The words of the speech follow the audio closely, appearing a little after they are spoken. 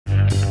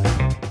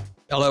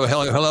Hello,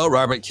 hello, hello.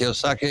 Robert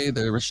Kiyosaki,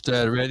 the Rich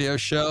Dad Radio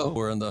Show.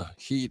 We're in the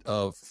heat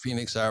of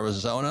Phoenix,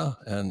 Arizona,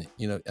 and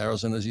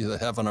Arizona is either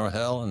heaven or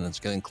hell, and it's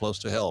getting close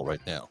to hell right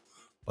now.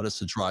 But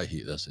it's a dry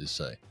heat, as they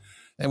say.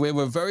 And we have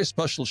a very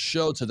special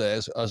show today,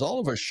 as all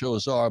of our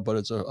shows are. But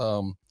it's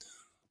a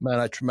man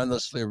I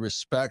tremendously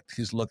respect.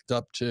 He's looked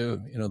up to.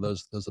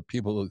 There's the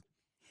people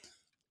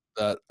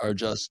that are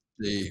just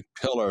the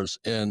pillars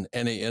in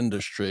any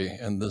industry,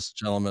 and this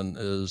gentleman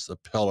is the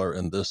pillar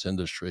in this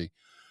industry.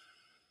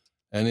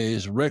 And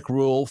he's Rick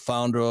Rule,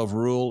 founder of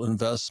Rule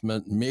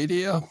Investment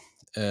Media.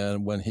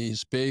 And when he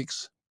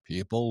speaks,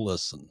 people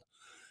listen.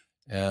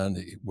 And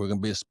we're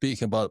going to be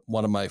speaking about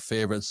one of my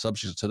favorite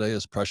subjects today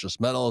is precious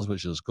metals,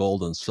 which is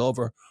gold and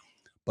silver.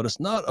 But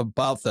it's not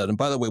about that. And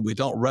by the way, we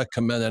don't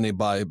recommend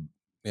anybody,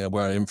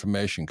 we're an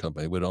information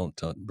company. We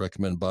don't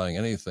recommend buying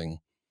anything,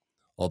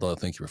 although I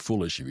think you're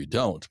foolish if you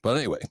don't. But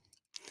anyway,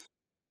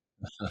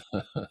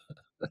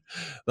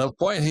 the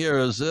point here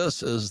is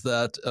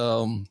that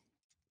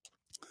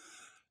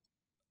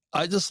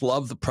I just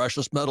love the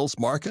precious metals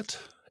market,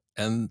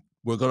 and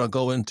we're going to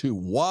go into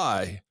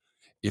why,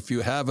 if you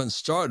haven't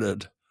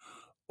started,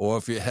 or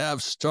if you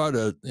have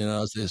started,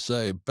 as they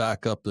say,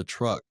 back up the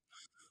truck.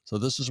 So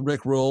this is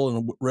Rick Rule,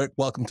 and Rick,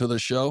 welcome to the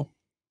show.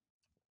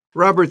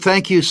 Robert,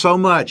 thank you so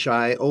much.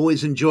 I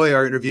always enjoy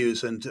our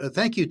interviews, and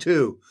thank you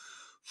too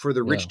for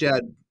the Rich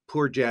Dad,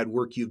 Poor Dad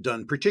work you've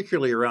done,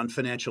 particularly around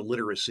financial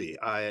literacy.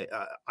 I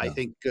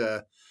think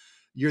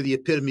you're the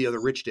epitome of the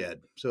Rich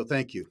Dad. So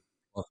thank you.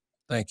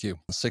 Thank you.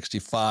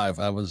 65.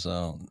 I was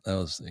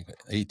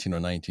 18 or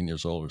 19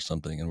 years old or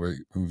something, and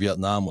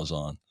Vietnam was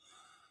on.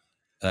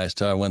 And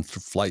I went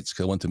through flight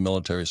school, went to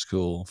military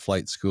school,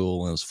 flight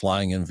school, and was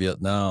flying in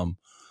Vietnam.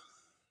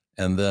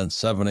 And then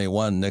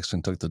 71,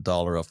 Nixon took the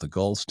dollar off the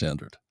gold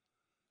standard.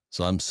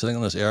 So I'm sitting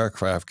on this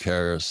aircraft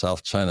carrier,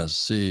 South China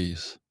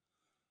Seas,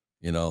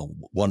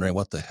 wondering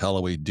what the hell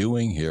are we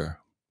doing here?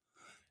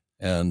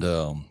 And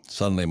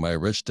suddenly my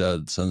rich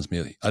dad sends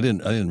me, I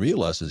didn't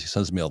realize this. He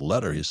sends me a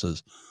letter. He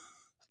says,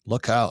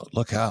 look out,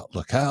 look out,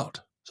 look out.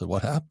 So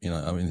what happened?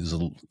 There's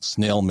a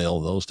snail mail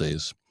those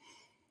days.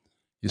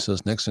 He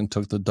says, Nixon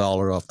took the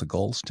dollar off the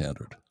gold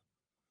standard.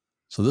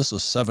 So this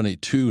is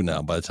 72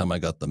 now by the time I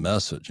got the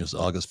message. It was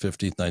August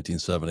 15th,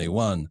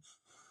 1971.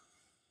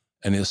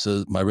 And he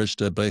says, my rich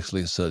dad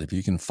basically said, if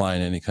you can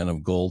find any kind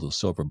of gold or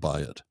silver, buy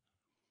it.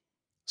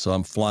 So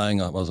I'm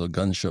flying, I was a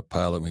gunship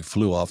pilot. We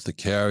flew off the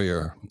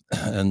carrier,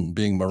 and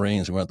being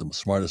Marines, we weren't the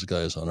smartest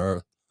guys on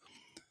earth.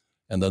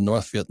 And the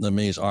North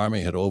Vietnamese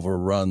army had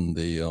overrun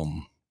the, I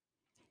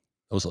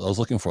was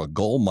looking for a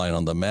gold mine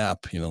on the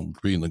map,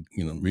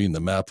 reading the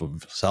map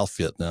of South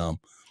Vietnam.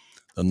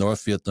 The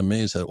North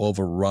Vietnamese had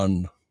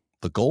overrun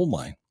the gold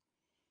mine.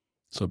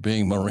 So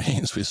being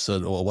Marines, we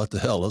said, well, what the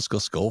hell, let's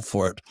just go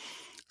for it.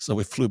 So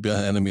we flew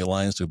behind enemy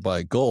lines to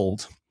buy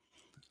gold.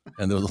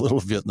 And there was a little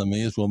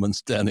Vietnamese woman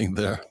standing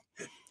there.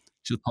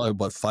 She was probably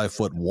about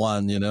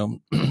 5'1",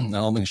 I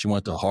don't think she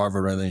went to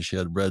Harvard or anything. She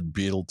had red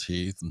beetle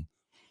teeth. And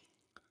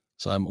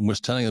so we're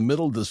standing in the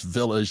middle of this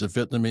village, the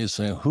Vietnamese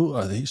saying, who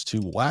are these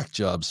two whack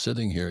jobs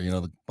sitting here,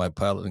 my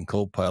pilot and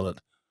co-pilot.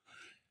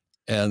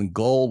 And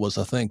gold was,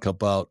 I think,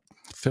 about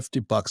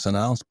 $50 an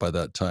ounce by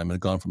that time. It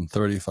had gone from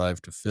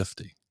 35 to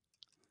 50.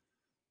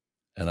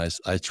 And I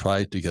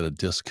tried to get a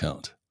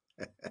discount.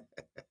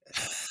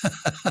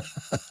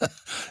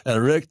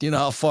 And Rick, do you know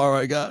how far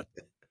I got?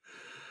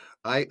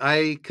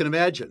 I can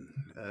imagine.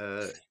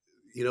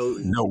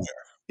 Nowhere.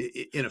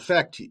 In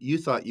effect, you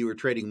thought you were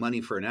trading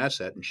money for an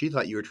asset, and she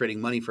thought you were trading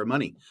money for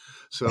money.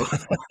 So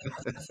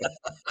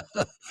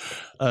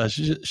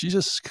she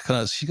just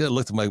kind of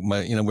looked at my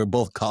we're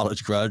both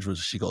college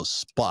graduates. She goes,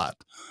 spot.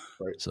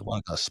 Right. So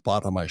what, a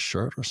spot on my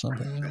shirt or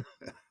something?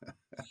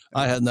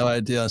 I had no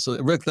idea.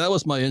 So Rick, that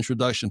was my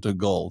introduction to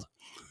gold.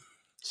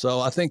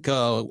 So I think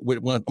I'm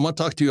going to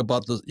talk to you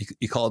about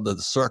you call it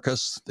the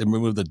circus. They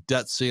removed the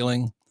debt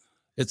ceiling.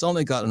 It's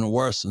only gotten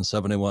worse in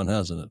 71,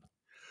 hasn't it?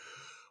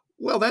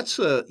 Well, that's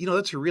a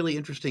really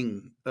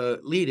interesting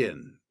lead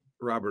in,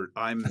 Robert.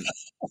 I'm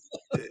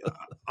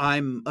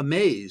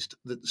amazed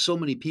that so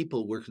many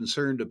people were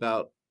concerned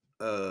about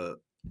the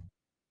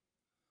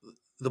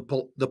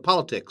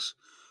politics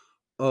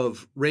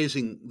of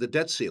raising the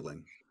debt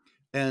ceiling,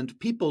 and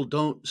people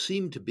don't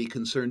seem to be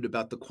concerned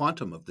about the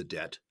quantum of the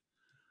debt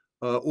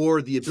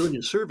or the ability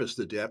to service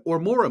the debt, or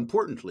more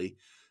importantly,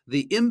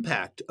 the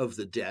impact of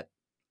the debt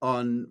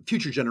on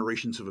future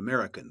generations of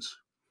Americans.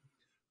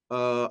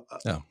 A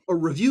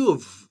review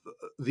of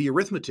the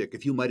arithmetic,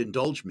 if you might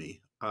indulge me,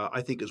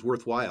 I think is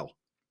worthwhile.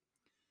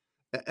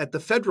 At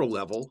the federal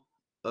level,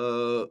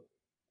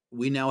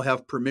 we now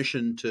have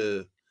permission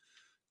to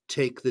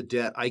take the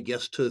debt, I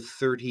guess, to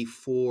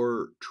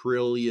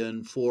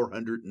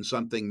 $34,400 and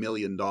something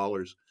million.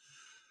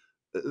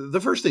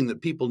 The first thing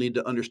that people need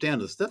to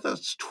understand is that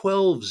that's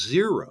 12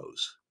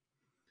 zeros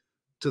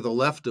to the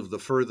right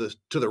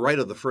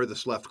of the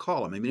furthest left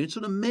column. I mean, it's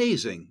an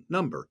amazing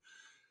number.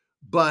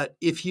 But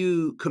if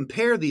you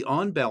compare the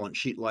on-balance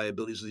sheet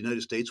liabilities of the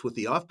United States with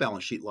the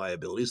off-balance sheet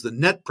liabilities, the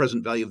net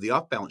present value of the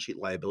off-balance sheet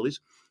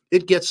liabilities,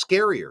 it gets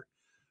scarier.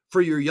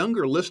 For your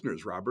younger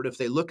listeners, Robert, if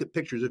they look at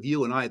pictures of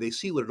you and I, they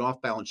see what an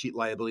off-balance sheet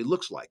liability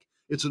looks like.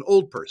 It's an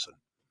old person.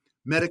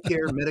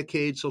 Medicare,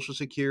 Medicaid, Social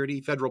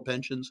Security, federal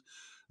pensions.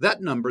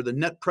 That number, the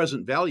net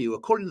present value,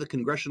 according to the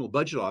Congressional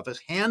Budget Office,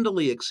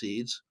 handily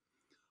exceeds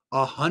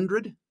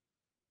 $100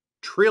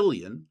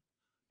 trillion.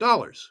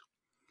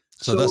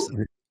 So that's So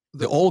the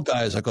the old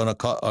guys are going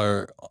to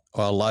are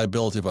a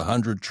liability of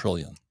 100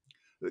 trillion.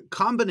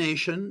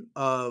 combination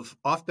of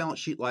off-balance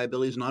sheet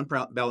liabilities,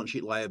 non-balance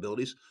sheet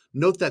liabilities,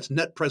 note that's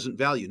net present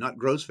value, not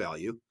gross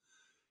value,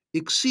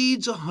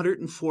 exceeds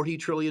 $140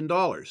 trillion.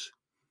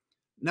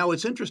 Now,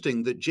 it's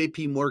interesting that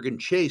JP Morgan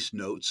Chase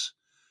notes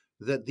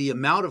that the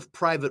amount of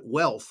private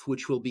wealth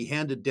which will be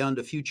handed down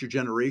to future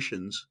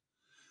generations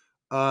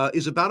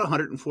is about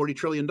 $140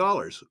 trillion,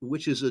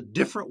 which is a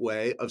different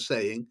way of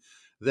saying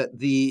that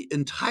the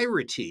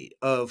entirety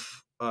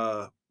of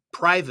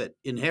private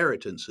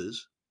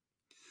inheritances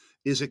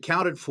is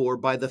accounted for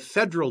by the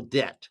federal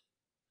debt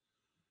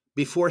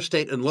before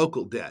state and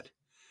local debt.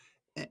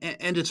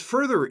 And it's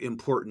further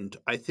important,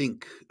 I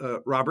think,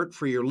 Robert,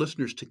 for your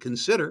listeners to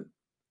consider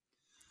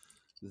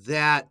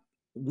that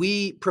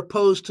we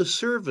propose to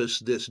service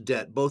this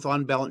debt, both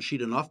on balance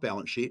sheet and off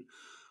balance sheet,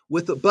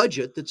 with a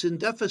budget that's in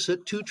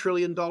deficit $2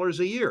 trillion a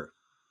year.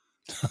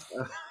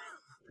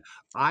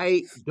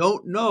 I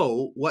don't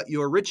know what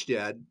your rich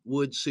dad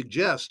would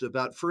suggest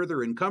about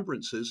further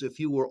encumbrances if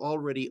you were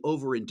already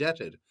over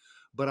indebted,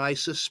 but I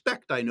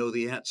suspect I know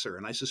the answer,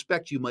 and I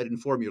suspect you might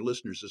inform your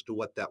listeners as to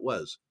what that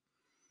was.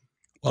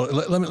 Well,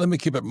 let me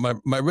keep it.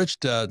 My rich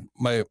dad,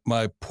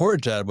 my poor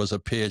dad was a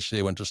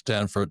PhD, went to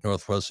Stanford,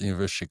 Northwestern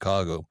University,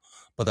 Chicago,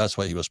 but that's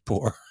why he was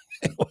poor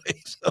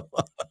anyway. So,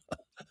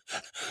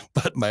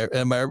 but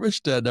my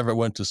rich dad never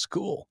went to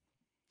school.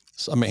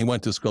 So, I mean, he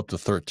went to school up to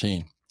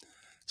 13.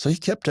 So he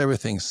kept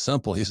everything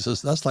simple. He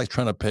says, that's like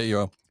trying to pay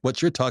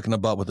what you're talking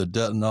about with the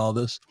debt and all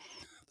this.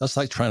 That's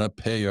like trying to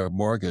pay your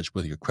mortgage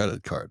with your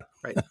credit card.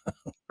 Right,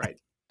 right.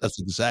 That's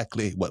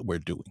exactly what we're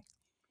doing.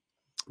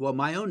 Well,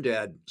 my own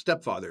dad,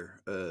 stepfather,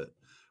 I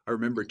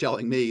remember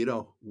telling me,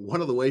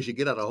 one of the ways you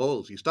get out of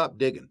holes, you stop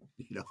digging,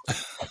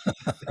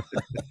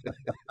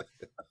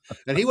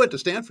 and he went to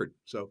Stanford.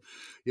 So,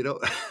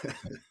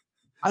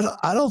 I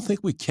don't think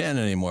we can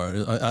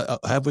anymore.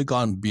 Have we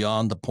gone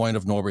beyond the point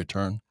of no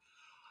return?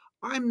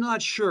 I'm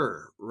not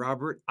sure,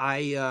 Robert.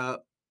 I'm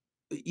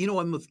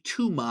of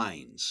two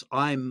minds.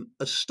 I'm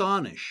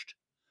astonished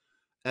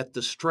at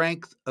the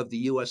strength of the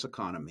U.S.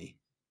 economy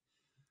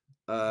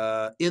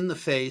in the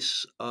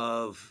face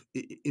of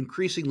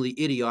increasingly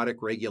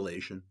idiotic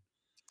regulation,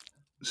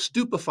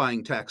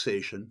 stupefying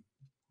taxation,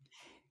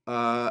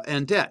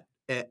 and debt.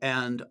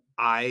 And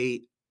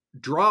I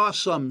draw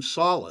some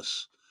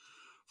solace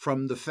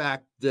from the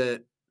fact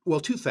that, well,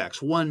 two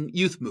facts. One,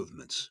 youth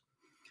movements.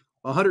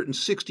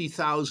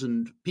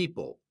 160,000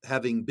 people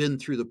having been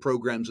through the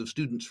programs of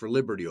Students for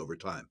Liberty over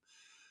time.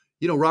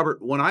 Robert,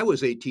 when I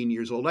was 18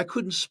 years old, I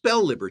couldn't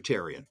spell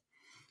libertarian.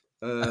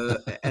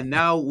 And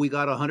now we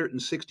got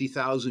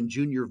 160,000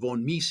 junior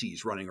von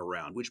Mises running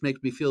around, which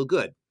makes me feel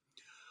good.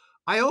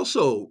 I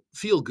also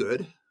feel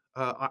good,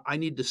 I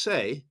need to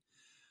say,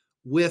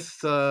 with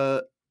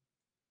the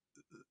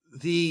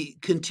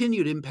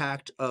continued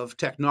impact of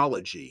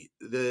technology.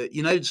 The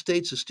United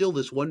States is still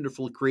this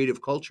wonderful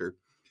creative culture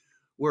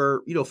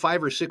where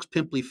 5 or 6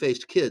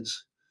 pimply-faced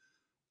kids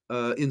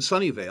in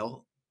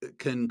Sunnyvale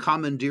can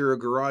commandeer a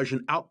garage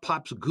and out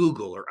pops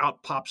Google or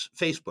out pops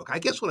Facebook. I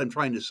guess what I'm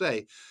trying to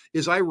say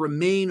is I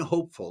remain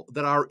hopeful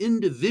that our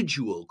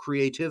individual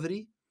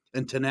creativity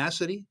and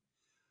tenacity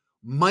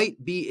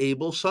might be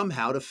able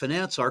somehow to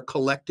finance our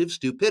collective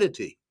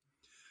stupidity.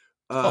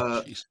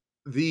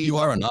 You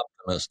are an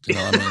optimist.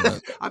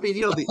 I mean,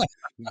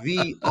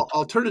 the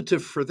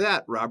alternative for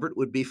that, Robert,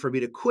 would be for me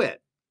to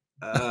quit.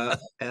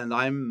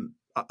 And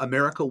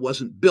America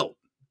wasn't built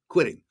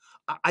quitting.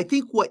 I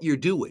think what you're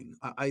doing,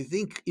 I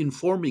think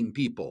informing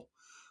people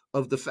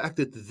of the fact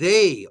that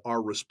they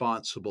are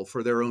responsible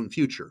for their own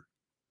future.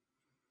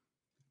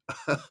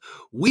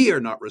 We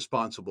are not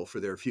responsible for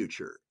their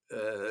future.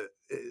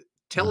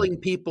 Telling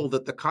people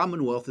that the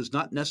Commonwealth is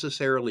not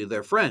necessarily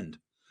their friend,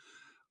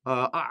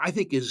 I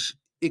think is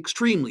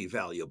extremely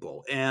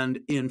valuable. And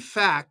in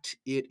fact,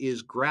 it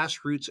is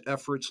grassroots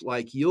efforts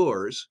like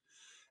yours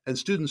and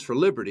Students for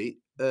Liberty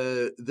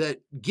that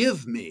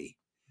give me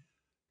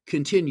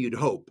continued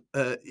hope.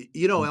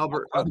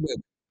 Albert,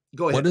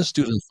 go ahead. What is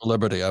Students for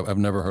Liberty? I've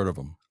never heard of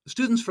them.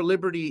 Students for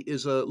Liberty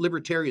is a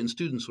libertarian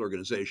students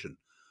organization,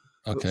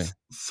 okay,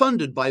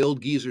 funded by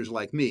old geezers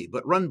like me,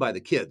 but run by the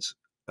kids.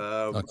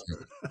 Okay.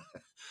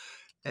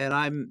 And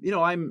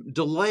I'm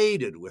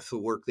delighted with the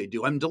work they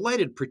do. I'm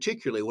delighted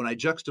particularly when I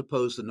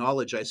juxtapose the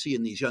knowledge I see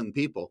in these young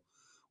people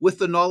with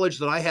the knowledge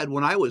that I had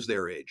when I was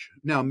their age.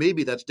 Now,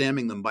 maybe that's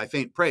damning them by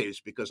faint praise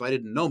because I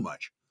didn't know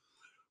much.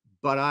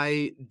 But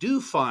I do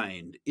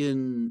find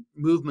in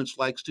movements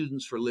like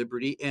Students for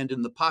Liberty and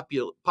in the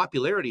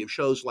popularity of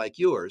shows like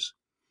yours,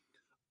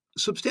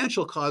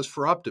 substantial cause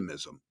for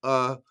optimism.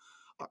 I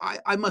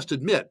must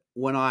admit,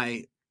 when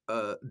I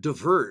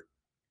divert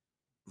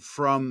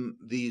from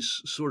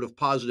these sort of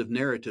positive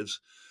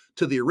narratives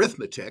to the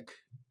arithmetic,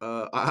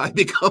 I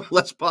become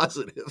less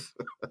positive.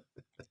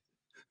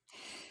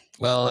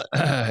 Well,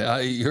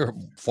 you're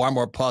far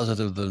more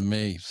positive than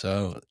me,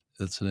 so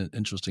it's an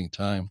interesting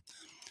time.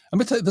 Let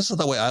me tell you, this is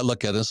the way I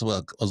look at it. This is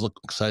what I was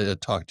excited to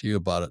talk to you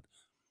about it.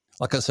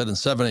 Like I said, in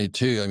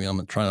 '72, I mean,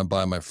 I'm trying to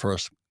buy my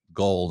first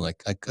gold, and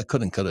I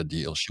couldn't cut a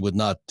deal. She would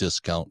not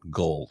discount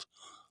gold.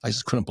 I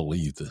just couldn't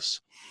believe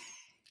this.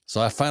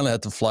 So I finally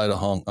had to fly to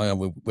Hong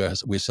Kong.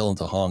 We sailed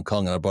into Hong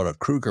Kong, and I bought a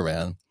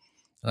Krugerrand,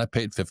 and I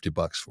paid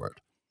 $50 for it.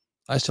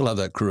 I still have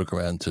that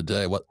Krugerrand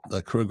today. What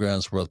the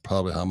Krugerrand's worth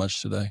probably how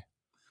much today?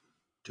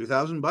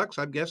 $2,000,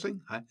 I'm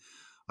guessing. I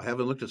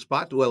haven't looked at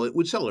spot. Well, it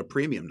would sell at a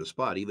premium to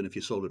spot, even if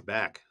you sold it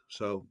back.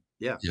 So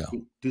yeah, Yeah.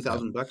 two Yeah.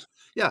 thousand bucks.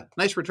 Yeah,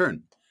 nice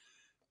return.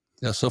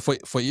 Yeah. So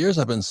for years,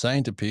 I've been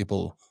saying to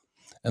people,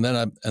 and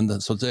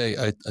then so today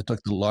I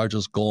took the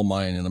largest gold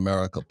mine in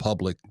America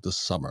public this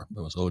summer. It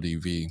was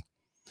ODV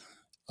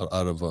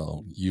out of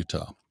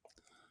Utah.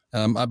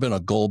 And I've been a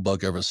gold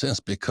bug ever since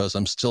because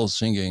I'm still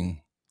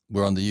singing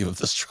 "We're on the Eve of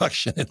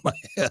Destruction" in my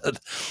head,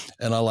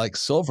 and I like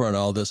silver and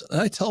all this.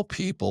 And I tell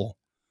people,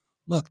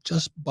 look,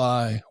 just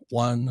buy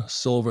one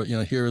silver. You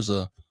know, here's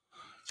a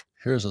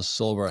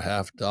silver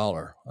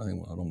 $50. I don't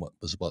know what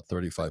it was, about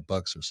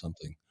 $35 or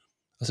something.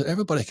 I said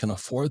everybody can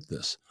afford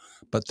this,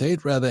 but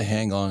they'd rather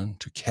hang on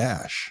to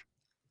cash.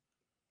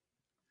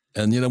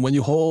 And you know, when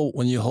you hold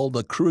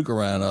the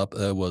Krugerrand up,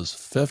 it was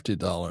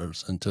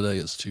 $50, and today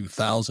it's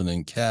 $2,000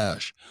 in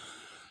cash.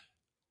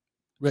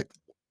 Rick,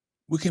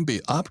 we can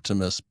be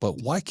optimists, but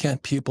why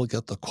can't people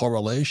get the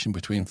correlation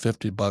between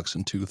 $50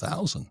 and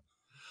 2,000?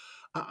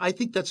 I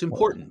think that's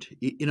important.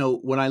 You know,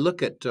 when I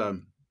look at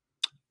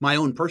my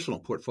own personal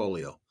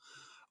portfolio,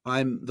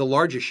 I'm the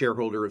largest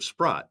shareholder of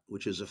Sprott,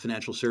 which is a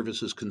financial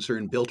services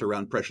concern built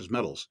around precious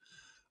metals.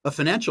 A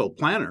financial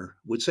planner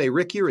would say,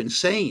 Rick, you're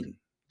insane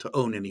to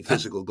own any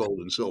physical gold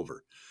and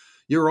silver.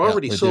 You're Yeah,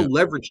 already they so do.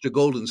 leveraged to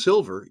gold and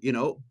silver, you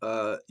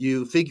They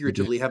do.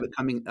 figuratively have it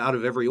coming out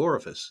of every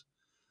orifice.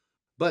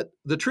 But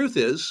the truth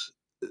is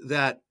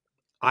that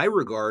I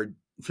regard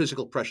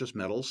physical precious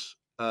metals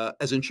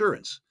as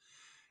insurance.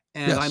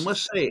 And I Yes.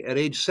 must say, at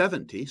age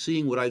 70,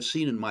 seeing what I've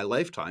seen in my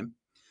lifetime,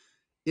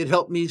 it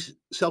helps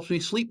me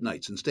sleep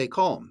nights and stay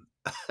calm.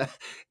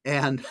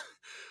 And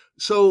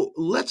so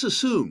let's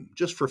assume,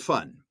 just for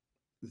fun,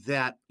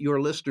 that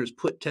your listeners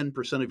put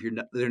 10%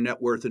 of their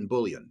net worth in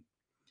bullion.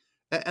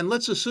 And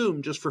let's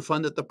assume, just for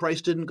fun, that the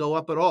price didn't go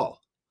up at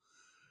all,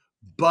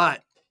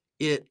 but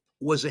it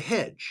was a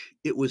hedge.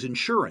 It was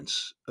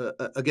insurance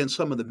against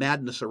some of the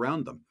madness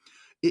around them.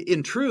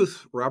 In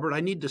truth, Robert, I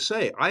need to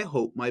say, I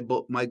hope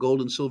my gold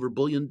and silver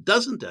bullion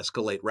doesn't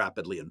escalate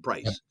rapidly in Yeah,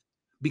 price,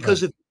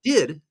 because right. if it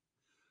did,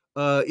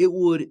 it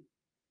would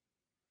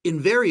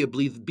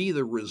invariably be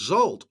the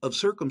result of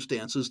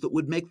circumstances that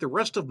would make the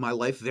rest of my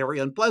life very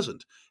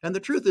unpleasant. And the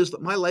truth is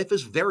that my life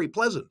is very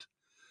pleasant.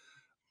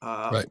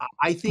 Right.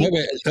 I Wait, think,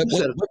 wait. as you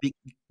said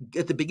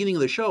at the beginning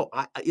of the show,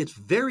 it's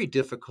very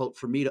difficult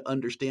for me to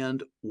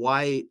understand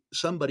why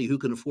somebody who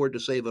can afford to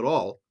save it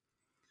all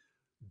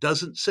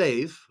doesn't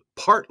save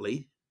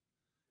partly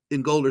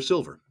in gold or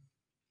silver.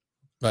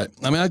 Right.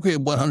 I mean, I agree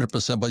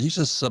 100%, but you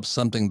just said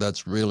something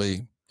that's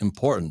really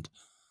important.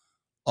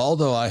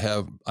 Although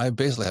I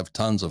basically have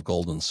tons of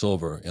gold and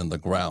silver in the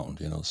ground,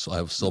 you know, so I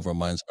have silver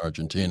mines in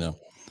Argentina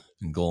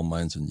and gold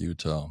mines in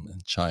Utah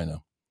and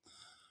China,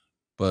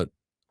 but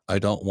I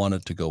don't want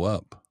it to go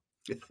up.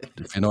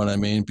 If you know what I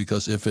mean?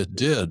 Because if it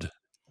did,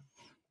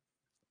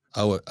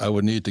 I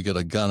would need to get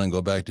a gun and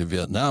go back to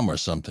Vietnam or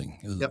something.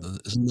 Yep.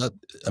 Isn't that?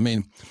 I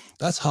mean,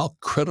 that's how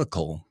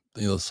critical,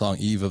 you know, the song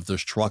 "Eve of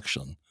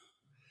Destruction."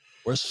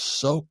 We're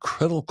so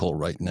critical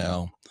right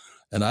now,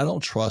 and I don't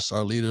trust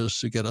our leaders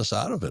to get us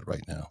out of it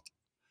right now.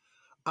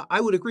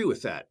 I would agree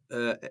with that.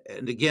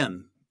 And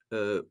again,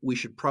 we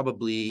should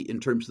probably, in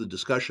terms of the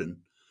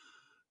discussion,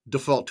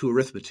 default to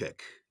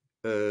arithmetic.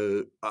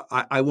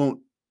 I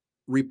won't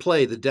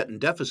replay the debt and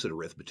deficit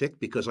arithmetic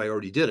because I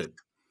already did it.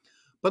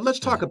 But let's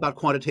talk Yeah. about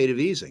quantitative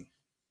easing.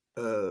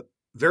 Uh,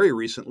 Very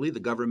recently, the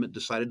government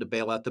decided to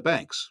bail out the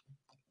banks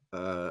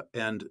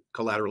and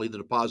collaterally the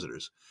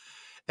depositors.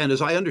 And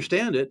as I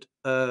understand it,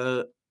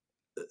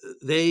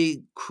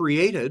 they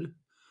created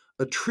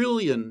 $1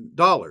 trillion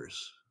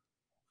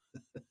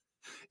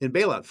in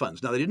bailout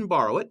funds. Now, they didn't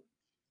borrow it,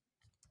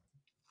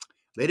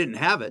 they didn't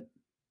have it.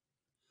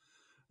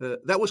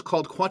 That was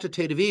called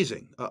quantitative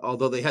easing,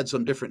 although they had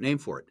some different name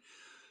for it.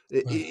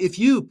 Right. If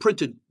you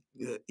printed,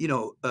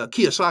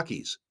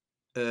 Kiyosaki's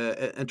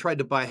and tried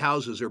to buy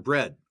houses or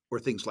bread or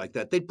things like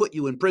that, they'd put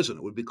you in prison.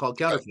 It would be called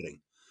Right.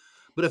 counterfeiting.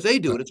 But if they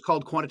do Right. it, it's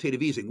called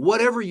quantitative easing.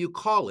 Whatever you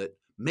call it,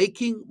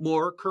 making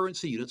more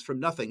currency units from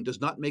nothing does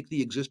not make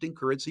the existing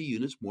currency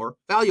units more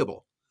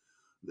valuable.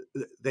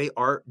 They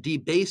are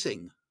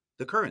debasing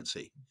the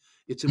currency.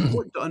 It's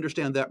important to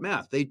understand that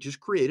math. They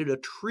just created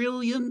 $1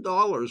 trillion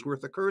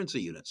worth of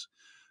currency units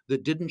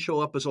that didn't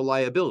show up as a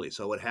liability.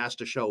 So it has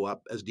to show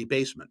up as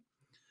debasement.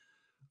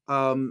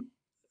 Um,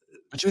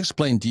 Would you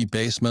explain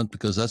debasement?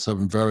 Because that's a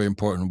very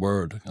important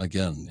word.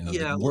 Again, the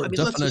Yeah, I word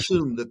mean, let's definition.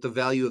 assume that the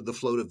value of the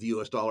float of the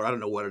US dollar, I don't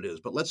know what it is,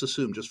 but let's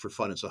assume just for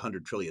fun it's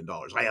 $100 trillion.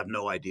 I have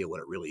no idea what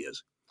it really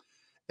is.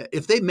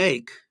 If they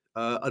make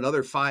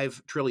another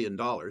 $5 trillion,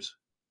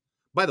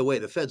 by the way,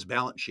 the Fed's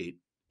balance sheet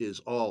is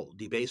all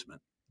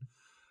debasement.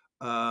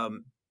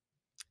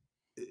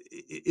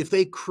 If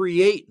they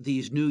create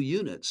these new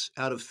units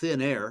out of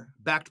thin air,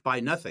 backed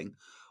by nothing,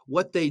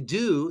 what they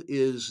do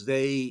is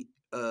they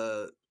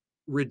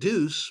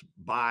reduce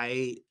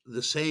by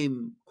the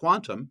same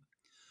quantum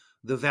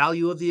the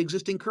value of the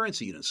existing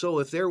currency units. So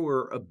if there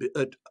were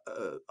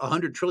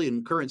 100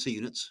 trillion currency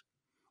units,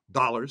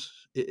 dollars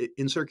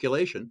in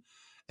circulation,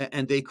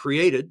 and they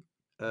created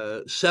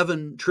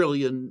 7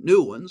 trillion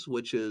new ones,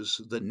 which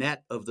is the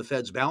net of the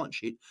Fed's balance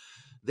sheet,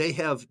 they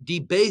have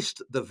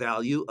debased the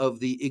value of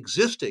the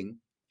existing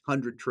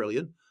 100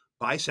 trillion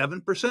by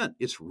 7%.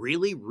 It's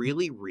really,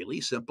 really,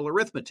 really simple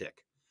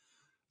arithmetic.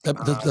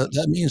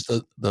 That means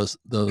the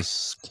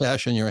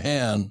cash in your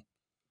hand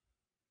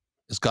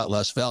has got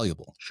less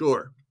valuable.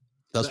 Sure.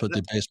 That's what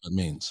debasement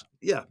means.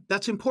 Yeah,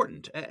 that's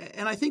important.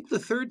 And I think the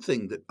fourth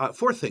thing,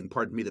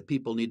 that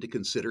people need to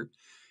consider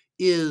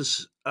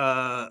is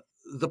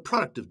the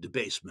product of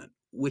debasement,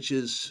 which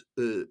is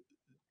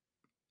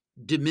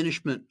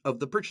diminishment of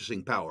the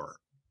purchasing power,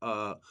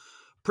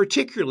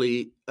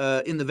 particularly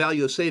in the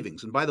value of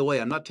savings. And by the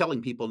way, I'm not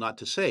telling people not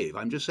to save.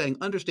 I'm just saying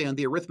understand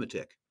the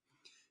arithmetic.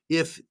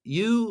 If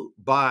you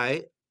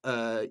buy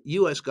a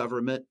U.S.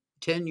 government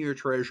 10-year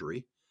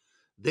treasury,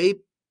 they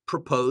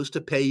propose to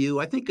pay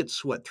you, I think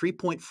it's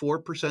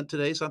 3.4%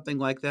 today, something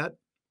like that,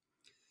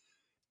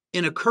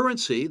 in a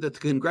currency that the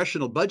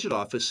Congressional Budget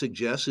Office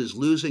suggests is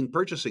losing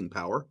purchasing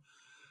power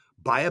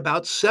by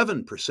about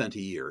 7% a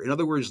year. In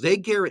other words, they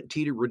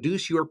guarantee to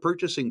reduce your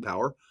purchasing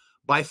power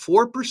by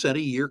 4% a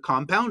year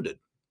compounded.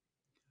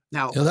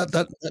 Now,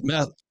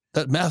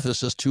 that math is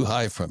just too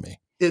high for me.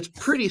 It's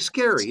pretty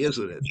scary,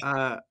 isn't it?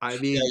 I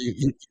mean,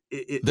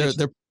 they're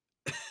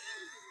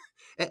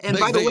and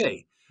by the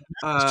way,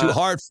 it's too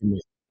hard for me.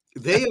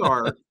 they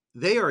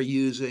are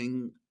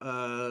using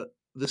the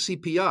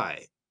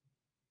CPI,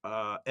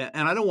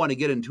 and I don't want to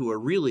get into a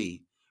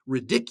really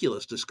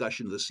ridiculous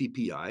discussion of the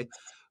CPI,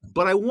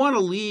 but I want to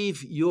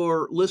leave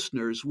your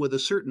listeners with a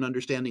certain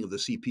understanding of the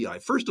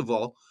CPI. First of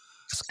all,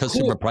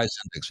 Consumer Price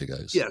Index, you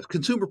guys. Yeah,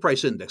 Consumer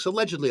Price Index,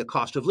 allegedly a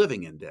cost of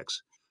living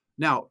index.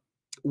 Now,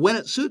 when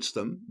it suits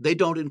them, they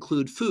don't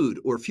include food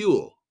or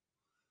fuel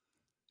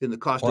in the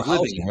cost of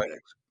living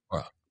index.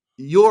 Right.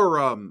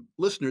 Your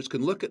listeners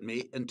can look at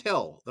me and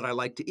tell that I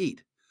like to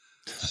eat.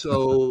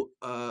 So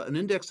an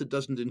index that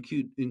doesn't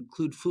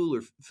include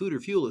food or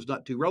fuel is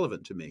not too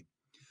relevant to me.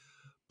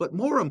 But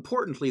more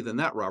importantly than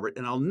that, Robert,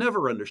 and I'll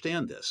never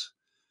understand this,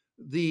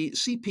 the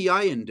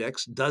CPI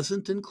index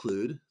doesn't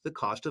include the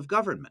cost of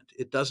government.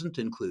 It doesn't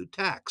include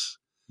tax.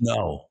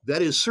 No.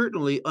 That is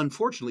certainly,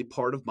 unfortunately,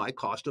 part of my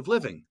cost of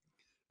living.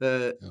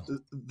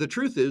 The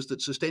truth is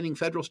that sustaining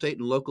federal, state,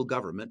 and local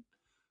government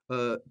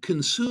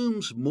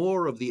consumes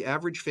more of the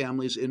average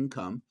family's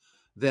income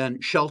than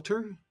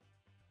shelter,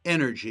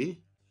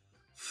 energy,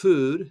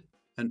 food,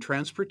 and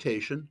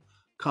transportation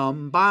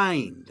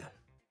combined.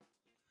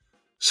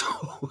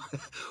 So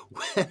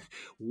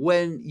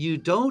when you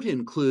don't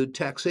include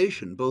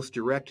taxation, both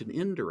direct and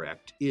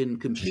indirect, in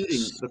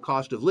computing the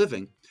cost of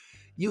living,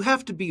 you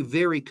have to be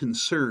very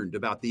concerned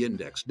about the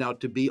index. Now,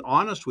 to be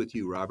honest with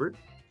you, Robert,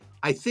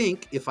 I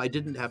think if I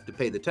didn't have to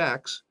pay the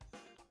tax,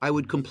 I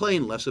would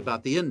complain less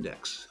about the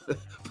index.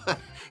 But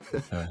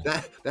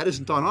that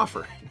isn't on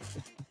offer.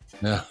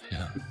 Yeah.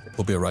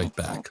 We'll be right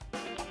back.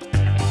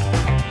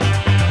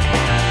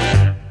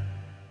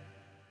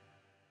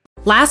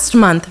 Last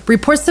month,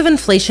 reports of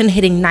inflation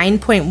hitting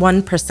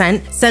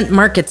 9.1% sent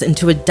markets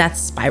into a death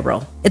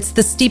spiral. It's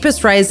the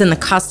steepest rise in the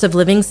cost of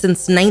living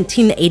since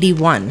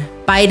 1981.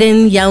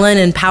 Biden, Yellen,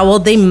 and Powell,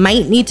 they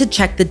might need to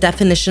check the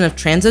definition of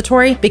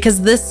transitory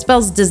because this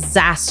spells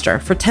disaster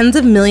for tens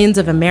of millions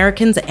of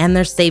Americans and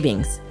their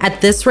savings.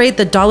 At this rate,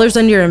 the dollars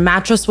under your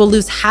mattress will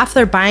lose half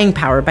their buying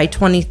power by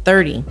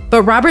 2030.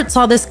 But Robert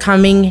saw this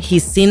coming,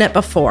 he's seen it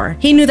before.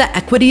 He knew that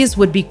equities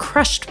would be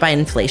crushed by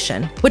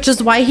inflation, which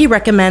is why he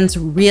recommends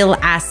real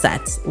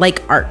assets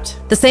like art.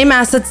 The same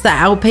assets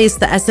that outpaced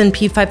the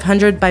S&P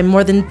 500 by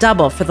more than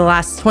double for the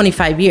last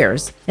 25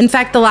 years. In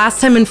fact, the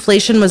last time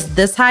inflation was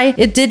this high,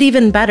 it did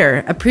even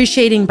better,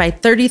 appreciating by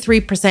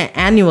 33%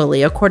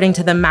 annually according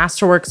to the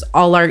Masterworks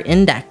All Art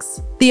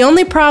Index. The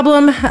only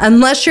problem,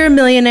 unless you're a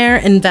millionaire,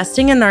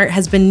 investing in art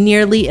has been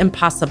nearly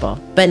impossible.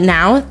 But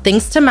now,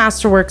 thanks to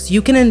Masterworks,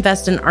 you can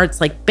invest in arts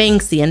like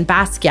Banksy and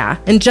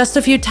Basquiat in just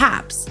a few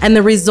taps, and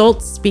the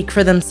results speak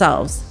for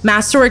themselves.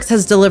 Masterworks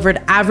has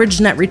delivered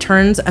average net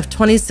returns of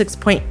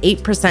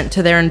 26.8%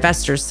 to their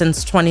investors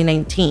since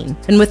 2019.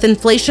 And with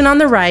inflation on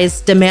the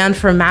rise, demand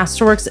for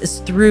Masterworks is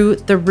through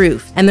the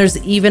roof, and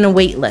there's even a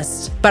wait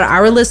list. But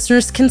our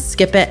listeners can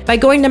skip it by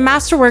going to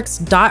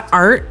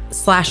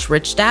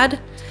masterworks.art/richdad.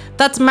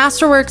 That's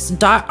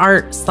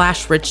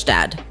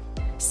masterworks.art/richdad.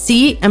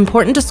 See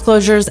important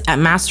disclosures at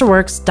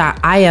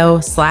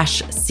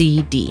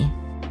masterworks.io/CD.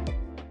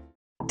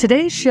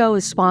 Today's show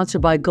is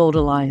sponsored by Gold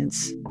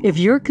Alliance. If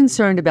you're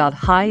concerned about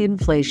high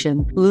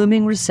inflation,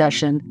 looming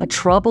recession, a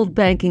troubled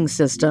banking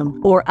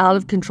system, or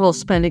out-of-control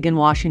spending in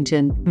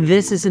Washington,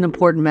 this is an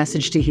important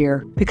message to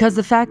hear. Because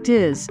the fact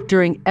is,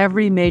 during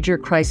every major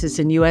crisis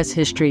in U.S.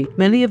 history,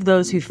 many of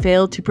those who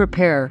failed to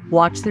prepare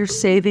watched their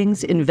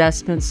savings,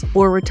 investments,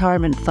 or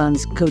retirement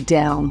funds go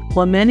down,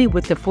 while many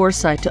with the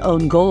foresight to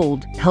own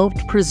gold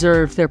helped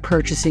preserve their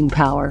purchasing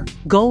power.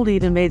 Gold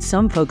even made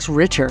some folks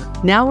richer.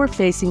 Now we're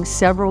facing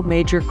several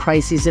major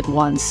crises at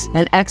once,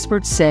 and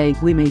experts say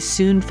we may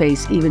soon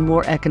face even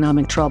more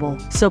economic trouble.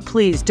 So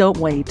please don't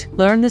wait.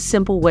 Learn the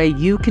simple way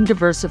you can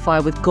diversify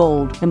with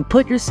gold and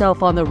put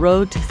yourself on the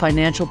road to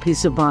financial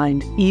peace of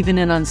mind, even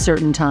in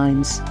uncertain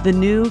times. The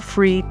new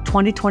free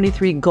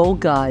 2023 Gold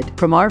Guide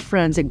from our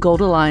friends at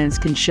Gold Alliance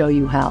can show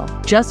you how.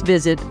 Just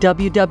visit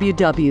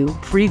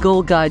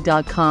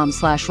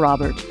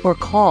www.freegoldguide.com/Robert or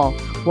call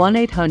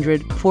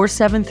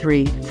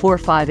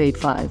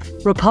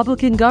 1-800-473-4585.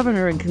 Republican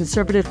Governor and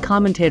conservative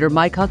commentator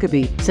Mike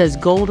Huckabee says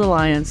Gold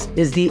Alliance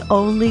is the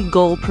only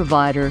gold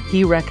provider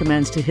he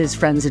recommends to his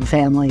friends and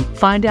family.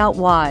 Find out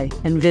why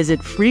and visit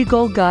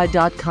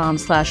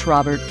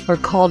freegoldguide.com/Robert or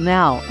call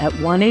now at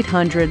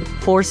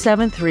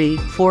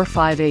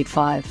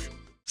 1-800-473-4585.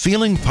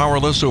 Feeling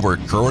powerless over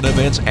current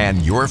events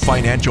and your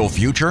financial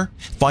future?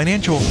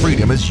 Financial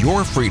freedom is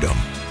your freedom.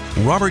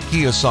 Robert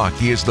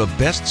Kiyosaki is the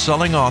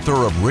best-selling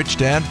author of Rich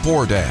Dad,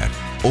 Poor Dad.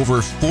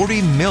 Over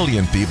 40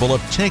 million people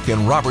have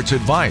taken Robert's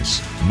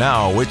advice.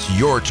 Now it's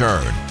your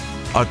turn.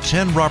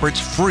 Attend Robert's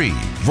free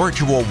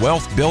virtual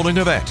wealth building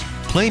event.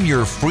 Claim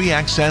your free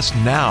access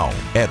now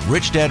at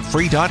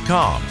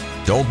richdadfree.com.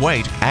 Don't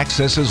wait,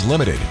 access is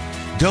limited.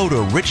 Go to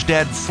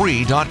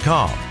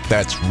richdadfree.com.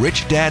 That's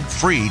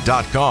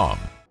richdadfree.com.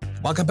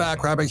 Welcome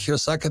back, Robert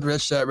Kiyosaki, the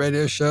Rich Dad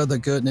Radio Show, the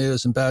good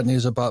news and bad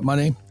news about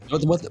money.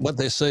 What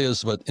they say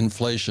is what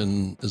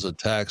inflation is a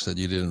tax that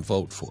you didn't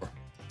vote for.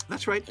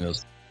 That's right.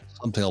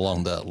 Something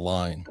along that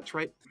line. That's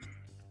right.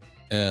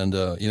 And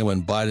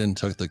when Biden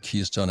took the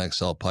Keystone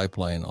XL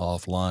pipeline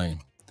offline,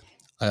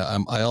 I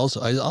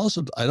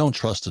don't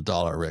trust the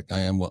dollar, Rick. I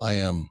am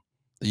the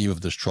eve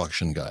of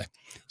destruction guy.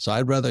 So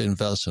I'd rather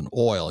invest in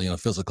oil,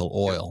 physical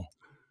oil,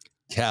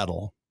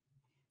 cattle,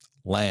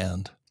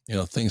 land,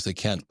 things they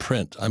can't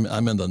print.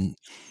 I'm in the,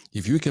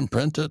 if you can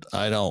print it,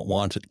 I don't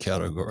want it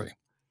category.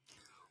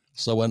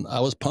 So when I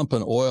was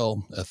pumping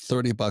oil at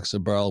 $30 a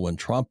barrel when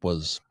Trump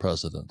was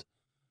president,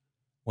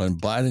 when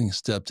Biden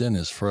stepped in,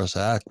 his first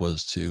act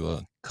was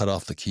to cut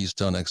off the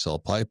Keystone XL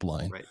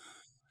pipeline, right,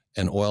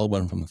 and oil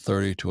went from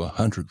 30 to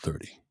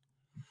 130.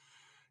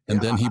 And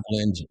then he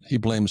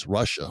blames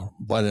Russia.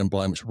 Biden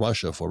blames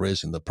Russia for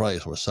raising the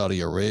price, or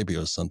Saudi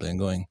Arabia or something,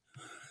 going,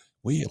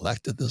 we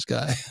elected this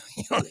guy.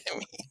 You know what I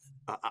mean?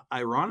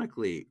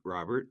 Ironically,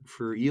 Robert,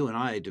 for you and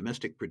I,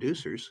 domestic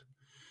producers,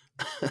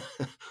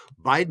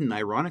 Biden,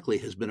 ironically,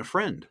 has been a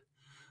friend.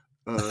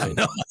 I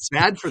know.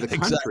 Bad for the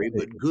country, Exactly.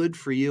 but good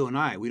for you and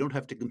I. We don't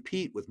have to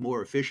compete with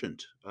more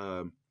efficient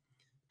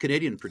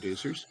Canadian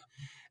producers.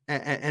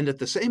 And at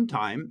the same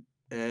time,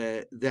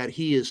 that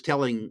he is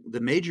telling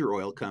the major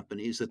oil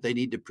companies that they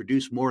need to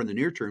produce more in the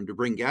near term to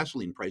bring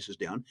gasoline prices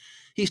down,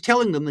 he's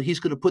telling them that he's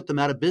going to put them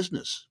out of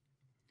business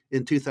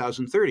in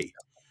 2030.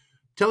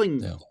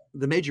 Telling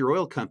the major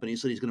oil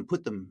companies that he's going to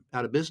put them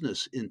out of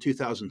business in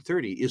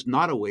 2030 is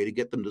not a way to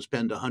get them to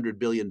spend $100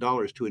 billion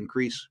to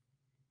increase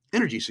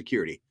energy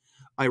security.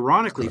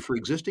 Ironically, for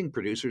existing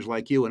producers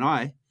like you and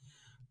I,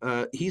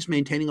 he's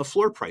maintaining a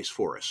floor price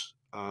for us.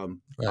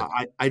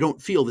 Right. I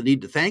don't feel the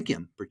need to thank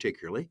him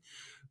particularly,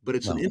 but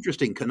it's an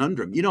interesting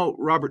conundrum.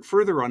 Robert,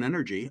 further on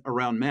energy,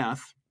 around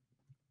math,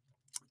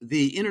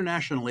 the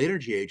International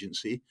Energy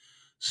Agency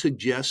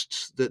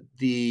suggests that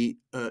the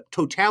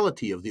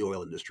totality of the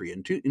oil industry,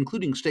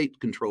 including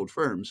state-controlled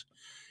firms,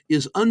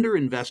 is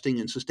underinvesting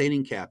in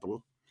sustaining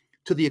capital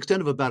to the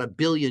extent of about $1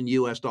 billion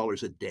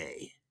a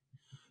day,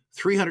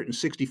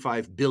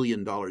 $365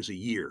 billion a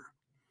year.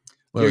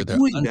 They're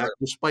doing that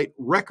despite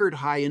record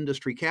high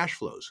industry cash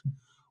flows.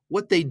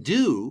 What they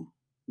do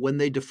when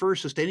they defer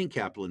sustaining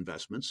capital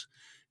investments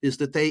is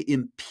that they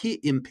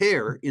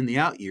impair in the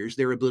out years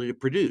their ability to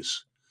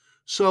produce.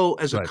 So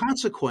as a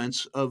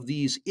consequence of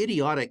these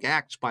idiotic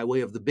acts by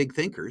way of the big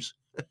thinkers,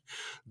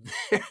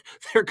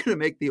 they're going to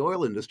make the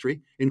oil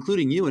industry,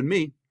 including you and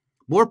me,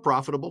 more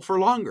profitable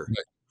for longer.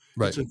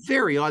 Right. It's a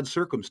very odd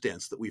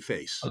circumstance that we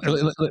face.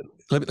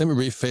 Let me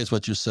rephrase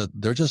what you said.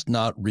 They're just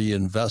not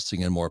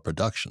reinvesting in more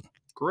production.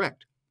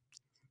 Correct.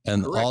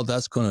 And all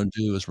that's going to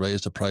do is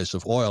raise the price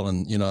of oil.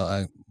 And,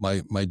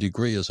 my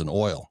degree is in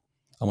oil.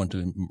 I went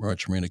to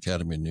Merchant Marine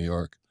Academy in New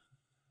York,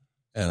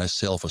 and I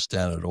sail for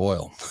Standard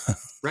Oil.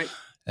 Right.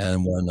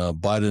 And when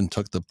Biden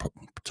took the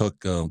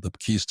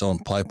Keystone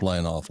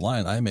pipeline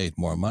offline, I made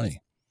more money.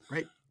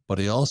 Right. But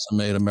he also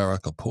made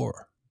America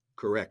poor.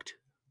 Correct.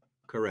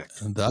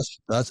 And that's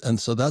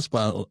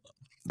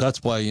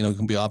why you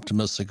can be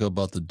optimistic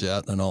about the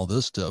debt and all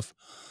this stuff.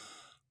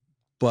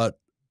 But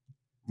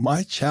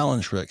My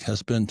challenge, Rick,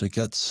 has been to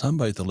get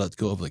somebody to let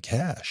go of the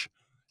cash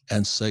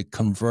and say,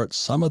 convert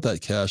some of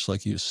that cash,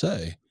 like you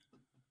say,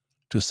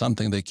 to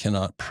something they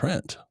cannot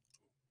print.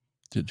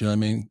 Do you know what I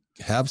mean?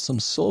 Have some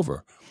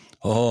silver.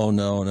 Oh,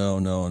 no, no,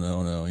 no,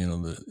 no,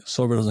 no. The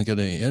silver doesn't get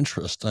any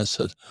interest. I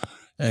said,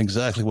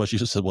 exactly what you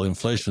just said. Well,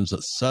 inflation's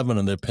at 7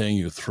 and they're paying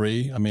you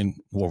 3.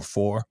 Or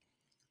 4.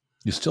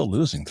 You're still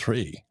losing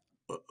 3.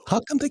 How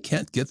come they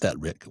can't get that,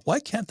 Rick? Why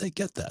can't they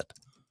get that?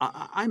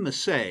 I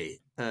must say,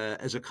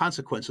 as a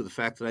consequence of the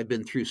fact that I've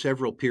been through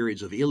several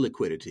periods of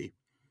illiquidity,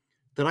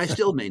 that I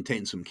still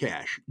maintain some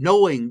cash,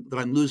 knowing that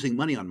I'm losing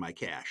money on my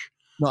cash.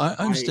 No, I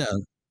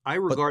understand. I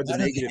regard the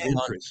negative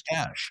interest.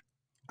 Cash.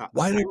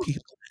 Why do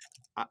people?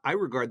 I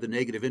regard the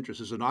negative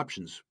interest as an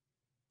option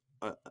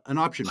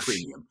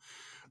premium.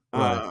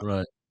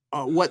 Right.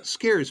 What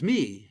scares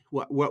me,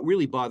 what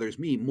really bothers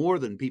me more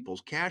than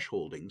people's cash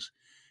holdings,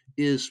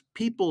 is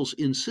people's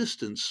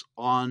insistence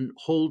on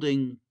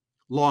holding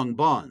long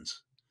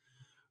bonds.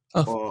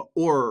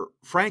 Or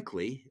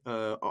frankly,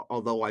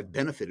 although I've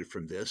benefited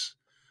from this,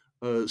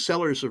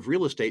 sellers of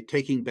real estate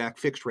taking back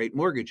fixed rate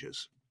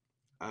mortgages.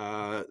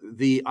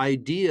 The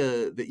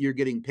idea that you're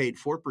getting paid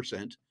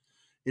 4%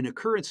 in a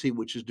currency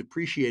which is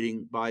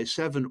depreciating by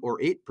 7 or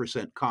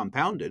 8%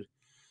 compounded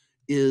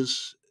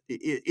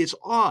it's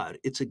odd.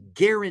 It's a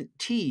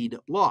guaranteed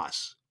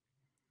loss.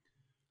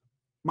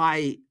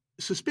 My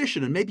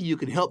suspicion, and maybe you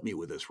can help me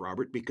with this,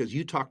 Robert, because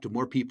you talk to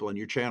more people on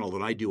your channel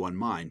than I do on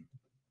mine.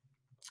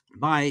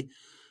 My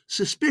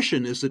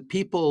suspicion is that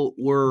people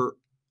were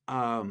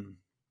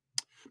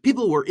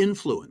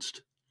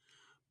influenced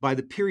by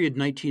the period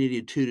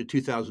 1982 to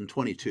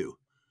 2022,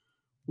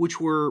 which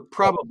were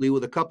probably,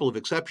 with a couple of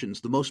exceptions,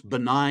 the most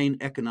benign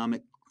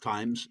economic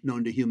times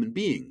known to human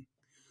being.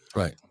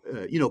 Right.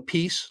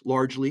 Peace,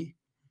 largely,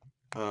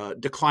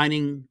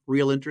 declining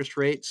real interest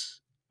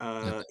rates,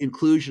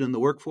 inclusion in the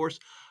workforce.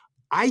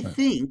 I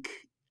think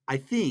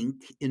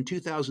in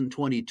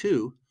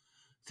 2022,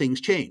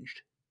 things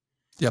changed.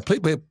 Yeah,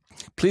 please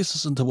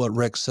listen to what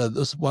Rick said.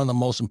 This is one of the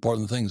most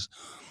important things.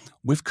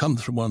 We've come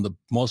through one of the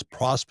most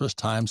prosperous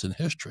times in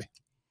history,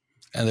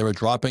 and they were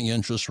dropping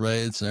interest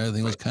rates, and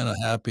everything was kind of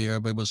happy.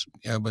 Everybody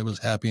was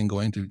happy and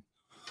going to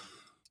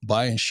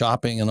buy and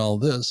shopping and all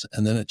this,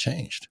 and then it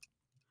changed.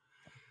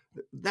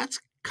 That's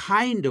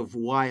kind of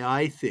why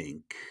I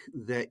think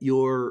that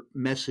your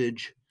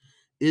message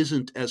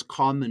isn't as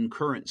common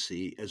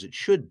currency as it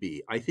should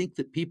be. I think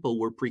that people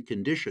were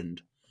preconditioned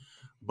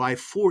by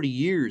 40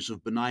 years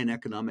of benign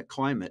economic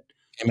climate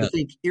to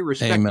think,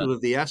 irrespective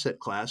of the asset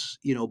class,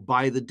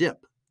 buy the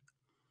dip.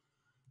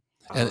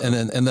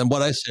 And then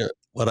what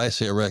I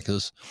say, Rick,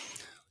 is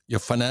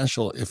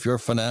if your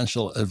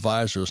financial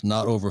advisor is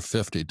not over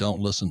 50, don't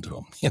listen to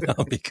him,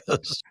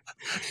 because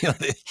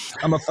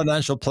I'm a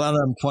financial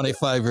planner. I'm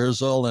 25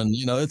 years old, and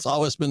it's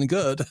always been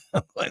good.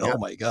 Oh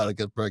my God, I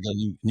could bring a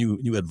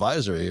new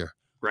advisor here,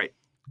 right?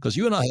 Because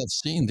you and I have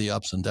seen the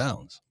ups and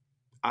downs.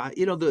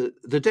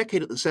 The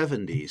decade of the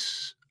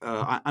 70s.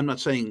 I'm not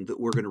saying that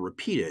we're going to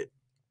repeat it,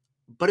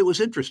 but it was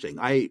interesting.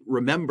 I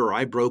remember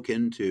I broke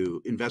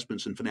into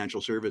investments in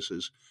financial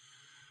services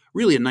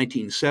really in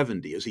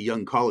 1970 as a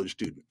young college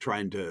student,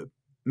 trying to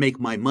make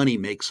my money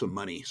make some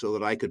money so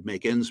that I could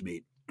make ends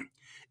meet.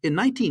 In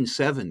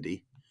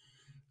 1970,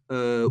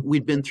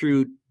 we'd been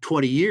through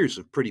 20 years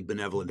of pretty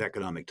benevolent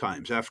economic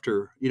times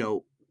after,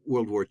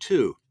 World War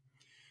II.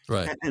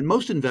 Right. And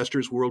most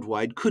investors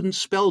worldwide couldn't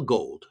spell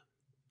gold.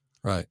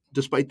 Right.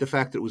 Despite the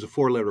fact that it was a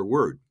 4-letter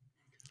word.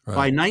 Right.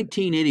 By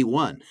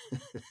 1981,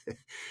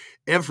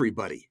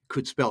 everybody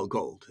could spell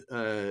gold.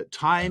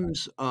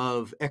 Times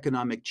of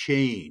economic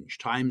change,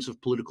 times of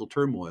political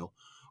turmoil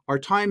are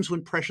times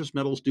when precious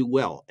metals do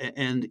well.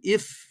 And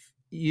if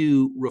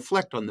you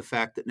reflect on the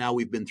fact that now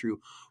we've been through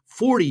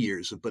 40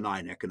 years of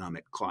benign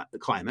economic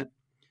climate,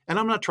 and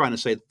I'm not trying to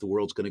say that the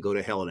world's going to go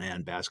to hell in a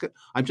handbasket.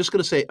 I'm just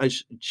going to say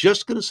it's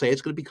going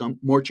to become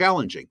more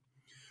challenging.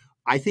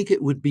 I think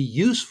it would be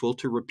useful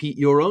to repeat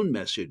your own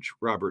message,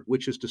 Robert,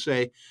 which is to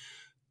say,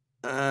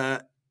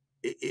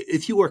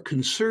 if you are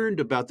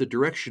concerned about the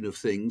direction of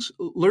things,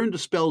 learn to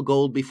spell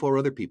gold before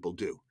other people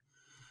do.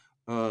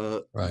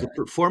 The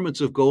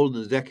performance of gold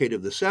in the decade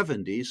of the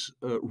 70s,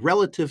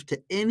 relative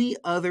to any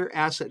other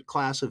asset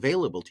class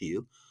available to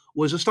you,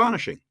 was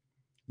astonishing.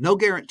 No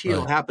guarantee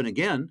it'll happen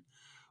again,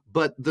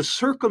 but the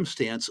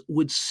circumstance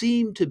would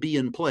seem to be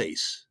in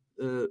place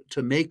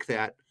to make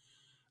that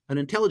an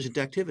intelligent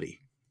activity.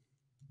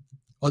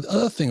 Well, the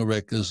other thing,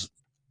 Rick, is,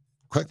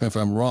 correct me if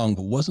I'm wrong,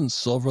 but wasn't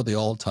silver the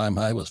all-time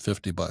high was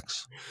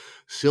 $50?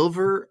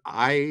 Silver,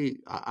 I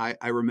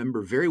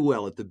remember very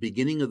well at the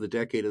beginning of the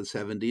decade of the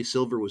 70s,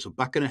 silver was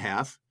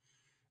 $1.50,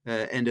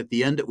 and at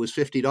the end it was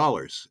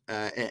 $50.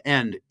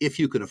 And if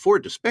you can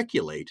afford to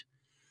speculate,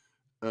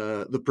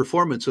 the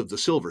performance of the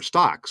silver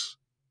stocks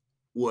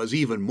was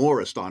even more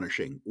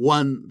astonishing.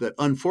 One that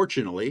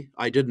unfortunately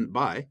I didn't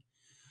buy,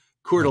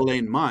 Coeur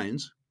d'Alene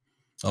Mines,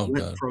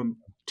 went from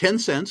 10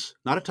 cents,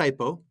 not a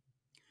typo,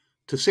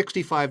 to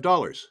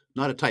 $65,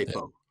 not a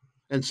typo.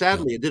 And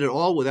sadly, it did it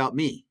all without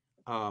me.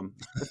 Um,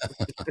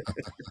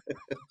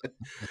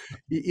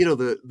 you know,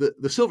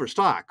 the silver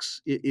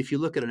stocks, if you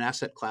look at an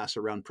asset class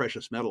around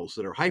precious metals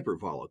that are hyper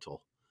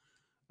volatile,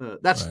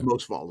 that's the Right.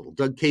 most volatile.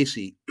 Doug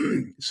Casey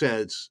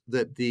says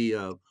that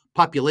the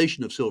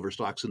population of silver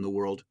stocks in the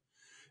world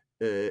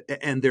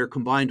and their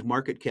combined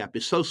market cap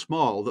is so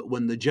small that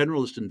when the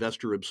generalist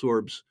investor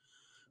absorbs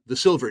the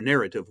silver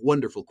narrative,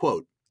 wonderful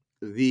quote,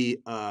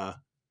 the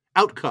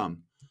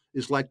outcome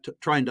is like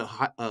trying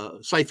to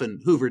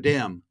siphon Hoover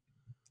Dam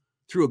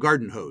through a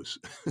garden hose.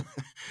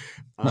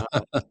 uh,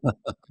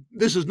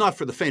 this is not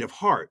for the faint of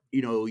heart.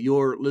 You know,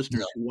 your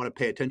listeners No. who want to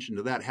pay attention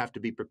to that have to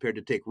be prepared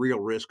to take real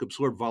risk,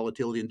 absorb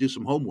volatility, and do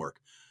some homework.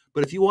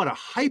 But if you want a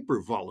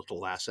hyper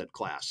volatile asset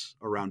class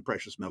around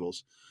precious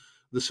metals,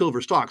 the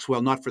silver stocks,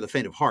 well, not for the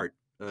faint of heart,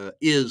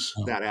 is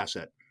No. that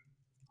asset.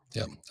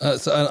 Yeah.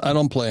 So I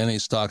don't play any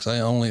stocks.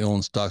 I only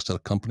own stocks that are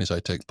companies I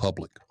take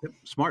public. Yep.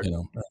 Smart. You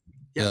know.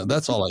 Yeah,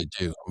 that's all I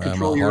do. I mean,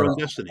 Control your own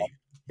destiny.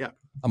 Yeah.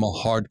 I'm a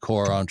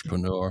hardcore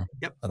entrepreneur.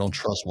 Yep. I don't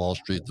trust Wall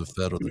Street, the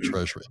Fed, or the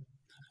Treasury.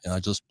 And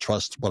I just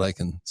trust what I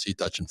can see,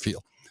 touch, and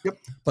feel. Yep.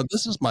 But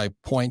this is my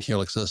point here.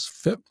 Like this,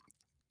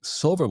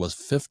 silver was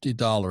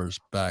 $50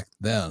 back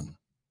then.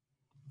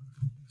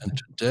 And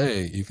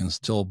today you can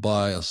still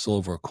buy a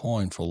silver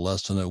coin for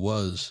less than it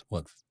was,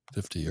 what,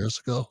 50 years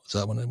ago? Is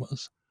that when it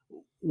was?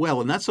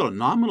 Well, and that's on a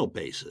nominal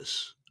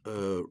basis.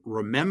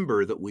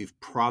 Remember that we've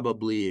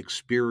probably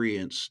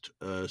experienced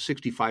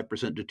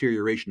 65%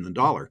 deterioration in the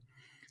dollar.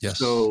 Yes.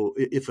 So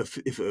if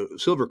a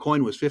silver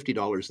coin was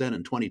 $50 then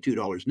and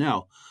 $22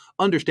 now,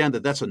 understand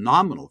that that's a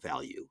nominal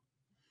value.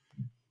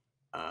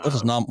 What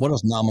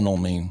does nominal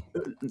mean?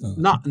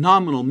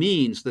 Nominal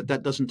means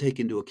that doesn't take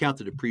into account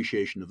the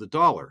depreciation of the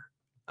dollar.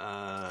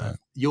 Right.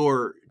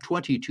 Your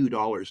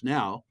 $22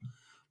 now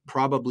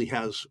probably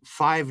has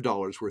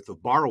 $5 worth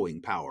of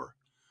borrowing power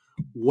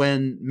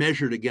when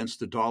measured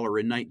against the dollar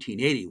in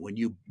 1980,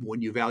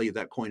 when you value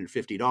that coin at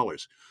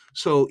 $50.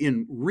 So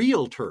in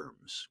real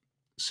terms,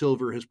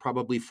 silver has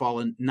probably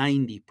fallen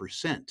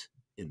 90%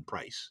 in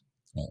price.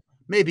 Right.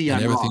 Maybe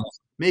I'm wrong.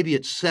 Maybe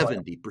it's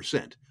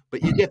 70%,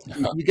 but you get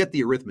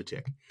the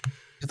arithmetic.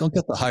 I don't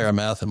get the higher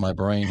math in my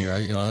brain here.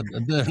 I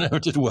never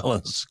did well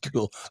in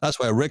school. That's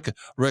why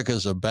Rick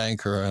is a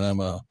banker and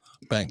I'm a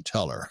bank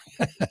teller.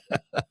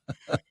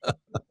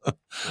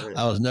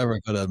 I was never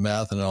good at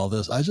math and all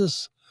this. I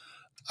just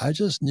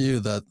knew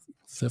that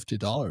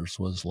 $50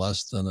 was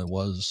less than it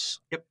was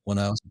when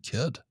I was a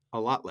kid. A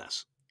lot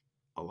less.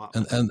 A lot.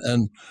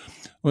 And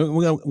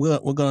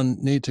we're going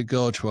to need to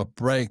go to a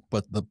break.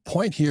 But the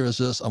point here is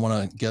this: I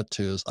want to get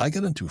to is I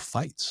get into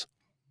fights.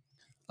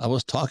 I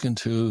was talking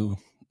to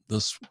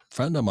this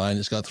friend of mine.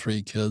 He's got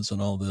 3 kids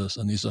and all this,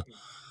 and he's a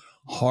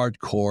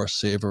hardcore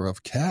saver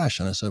of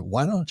cash. And I said,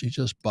 why don't you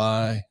just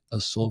buy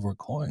a silver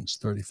coin? It's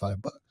 $35.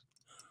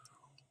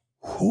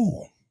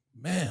 Whew,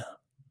 man.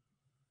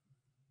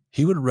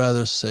 He would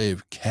rather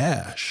save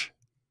cash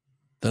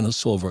than a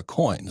silver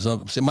coin.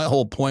 So, see, my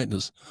whole point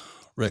is,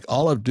 Rick,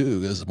 all I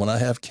do is when I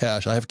have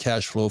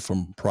cash flow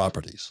from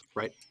properties.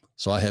 Right.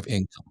 So I have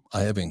income.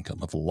 I have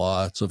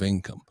lots of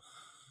income.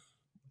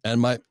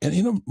 And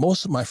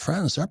most of my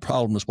friends, their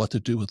problem is what to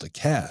do with the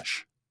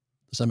cash.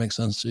 Does that make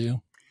sense to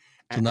you?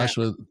 So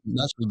naturally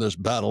there's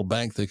Battle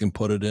Bank, they can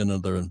put it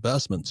in their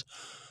investments.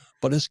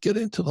 But it's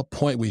getting to the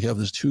point we have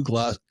these 2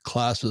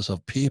 classes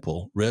of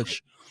people,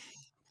 rich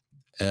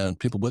and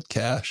people with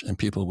cash and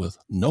people with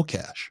no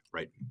cash.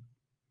 Right.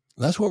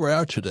 And that's where we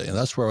are today. And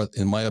that's where,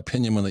 in my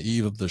opinion, on the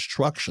eve of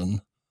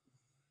destruction.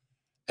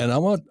 And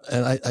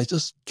I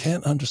just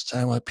can't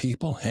understand why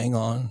people hang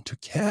on to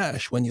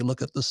cash when you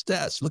look at the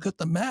stats, look at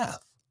the math.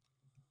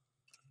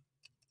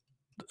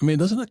 I mean,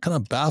 doesn't it kind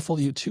of baffle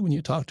you too when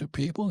you talk to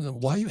people?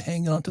 Why are you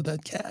hanging on to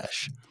that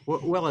cash?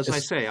 Well, as I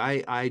say,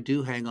 I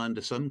do hang on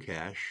to some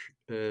cash.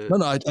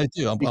 No, I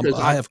do.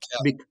 I have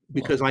cash.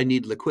 Because I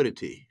need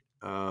liquidity.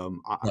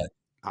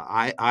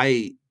 Right.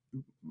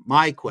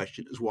 My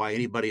question is why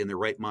anybody in their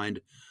right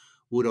mind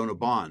would own a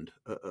bond,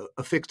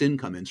 a fixed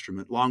income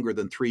instrument longer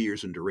than 3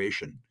 years in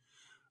duration.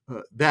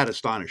 That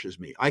astonishes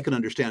me. I can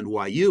understand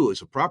why you,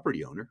 as a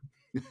property owner,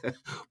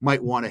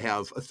 might want to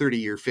have a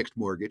 30-year fixed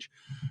mortgage,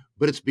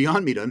 but it's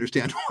beyond me to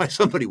understand why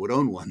somebody would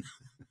own one.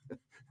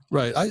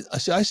 Right. I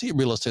see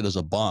real estate as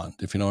a bond,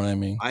 if you know what I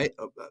mean. I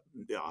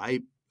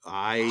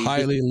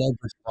highly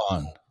leveraged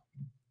bond.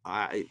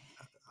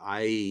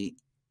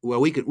 Well,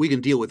 we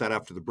can deal with that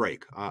after the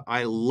break.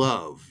 I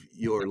love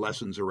your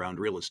lessons around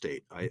real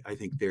estate. I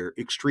think they're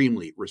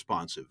extremely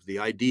responsive. The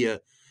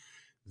idea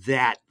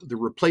that the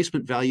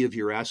replacement value of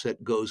your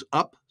asset goes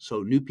up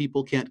so new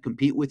people can't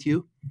compete with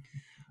you.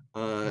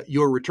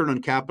 Your return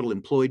on capital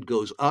employed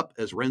goes up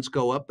as rents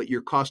go up, but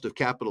your cost of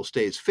capital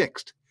stays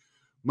fixed.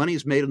 Money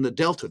is made on the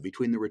delta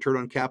between the return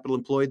on capital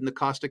employed and the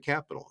cost of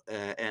capital.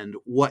 And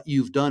what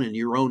you've done in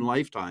your own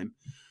lifetime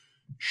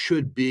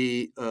should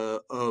be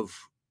of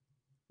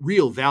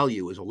real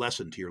value as a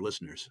lesson to your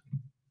listeners.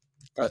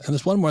 And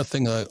there's one more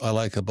thing I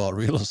like about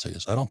real estate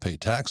is I don't pay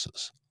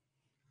taxes.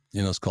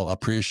 It's called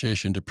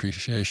appreciation,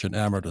 depreciation,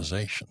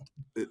 amortization.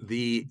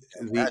 The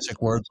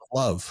Magic words of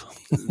love.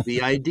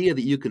 the idea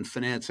that you can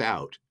finance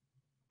out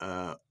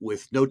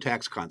with no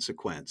tax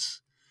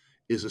consequence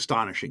is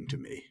astonishing to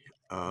me.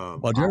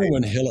 Well, do you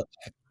remember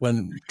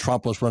when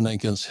Trump was running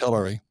against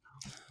Hillary,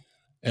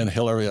 and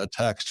Hillary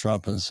attacks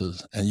Trump and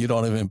says, "And you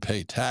don't even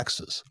pay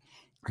taxes."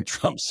 And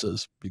Trump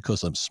says,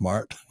 "Because I'm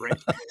smart." Right.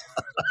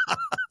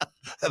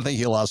 I think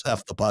he lost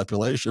half the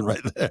population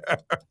right there.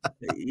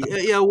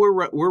 Yeah,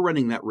 we're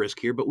running that risk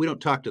here, but we don't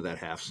talk to that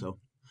half. So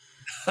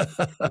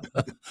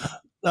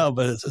no,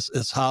 but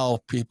it's how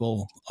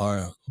people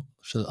are.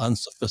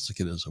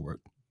 Unsophisticated is a word.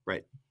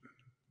 Right.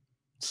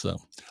 So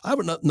I have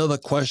another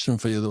question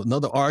for you.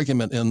 Another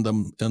argument in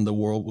the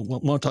world. We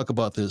want to talk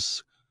about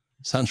this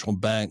central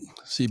bank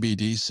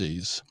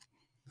CBDCs.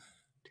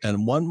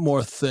 And one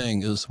more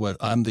thing is what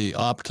I'm the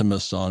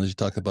optimist on, as you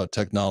talk about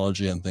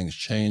technology and things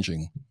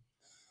changing.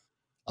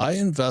 I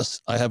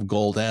have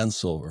gold and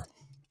silver,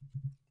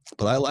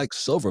 but I like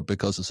silver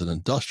because it's an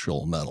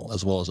industrial metal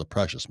as well as a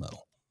precious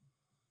metal.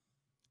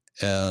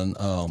 And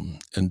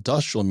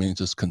industrial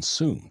means it's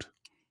consumed.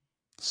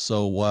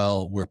 So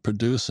while we're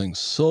producing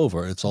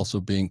silver, it's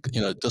also being,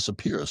 it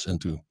disappears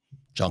into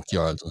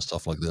junkyards and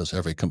stuff like this.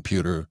 Every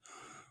computer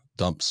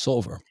dumps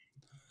silver.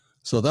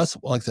 So that's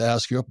I'd like to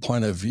ask your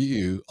point of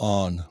view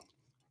on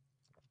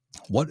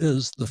what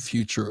is the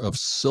future of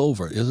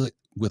silver? Is it,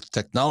 with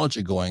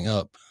technology going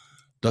up,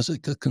 does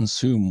it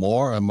consume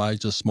more? Or am I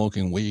just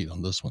smoking weed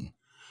on this one?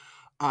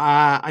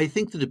 I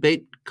think the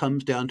debate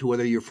comes down to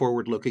whether you're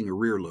forward-looking or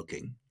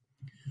rear-looking.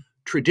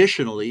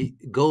 Traditionally,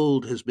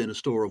 gold has been a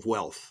store of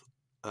wealth.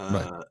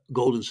 Right.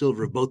 Gold and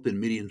silver have both been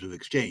mediums of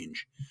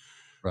exchange.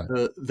 Right.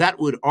 That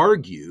would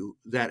argue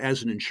that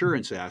as an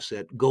insurance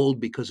asset, gold,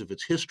 because of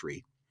its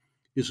history,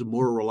 is a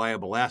more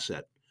reliable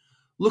asset.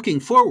 Looking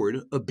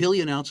forward, 1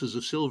 billion ounces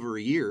of silver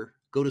a year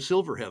go to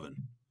silver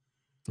heaven.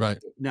 Right.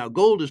 Now,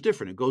 gold is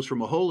different. It goes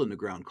from a hole in the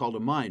ground called a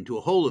mine to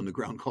a hole in the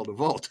ground called a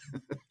vault.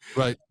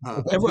 Right.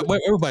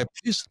 Everybody,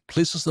 please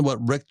listen to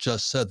what Rick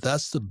just said.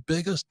 That's the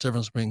biggest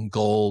difference between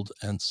gold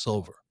and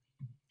silver.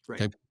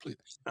 Right. Okay, please.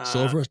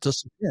 Silver is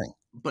disappearing.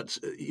 But,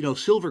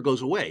 silver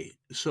goes away.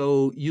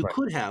 So you Right.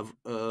 could have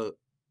a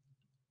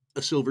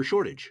silver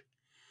shortage.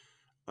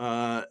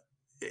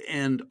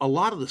 And a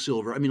lot of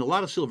silver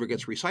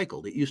gets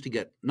recycled. It used to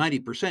get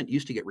 90%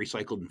 used to get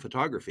recycled in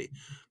photography.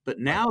 But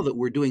now that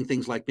we're doing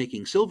things like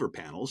making silver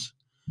panels,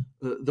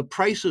 the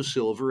price of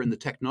silver and the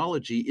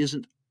technology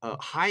isn't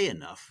high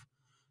enough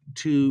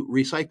to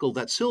recycle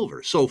that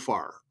silver so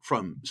far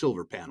from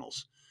silver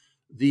panels.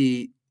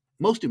 The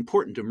most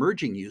important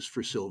emerging use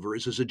for silver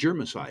is as a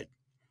germicide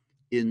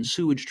in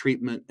sewage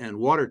treatment and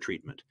water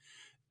treatment.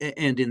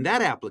 And in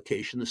that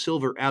application, the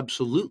silver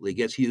absolutely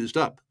gets used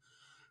up.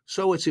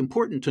 So it's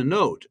important to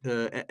note,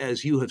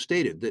 as you have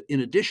stated, that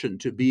in addition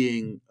to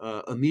being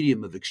a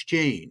medium of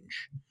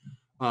exchange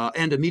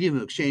and a medium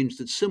of exchange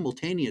that's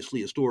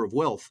simultaneously a store of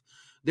wealth,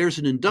 there's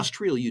an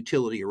industrial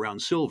utility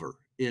around silver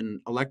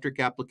in electric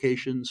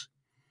applications,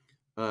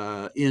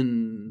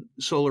 in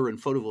solar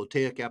and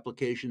photovoltaic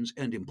applications,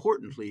 and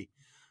importantly,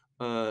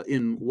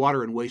 in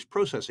water and waste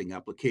processing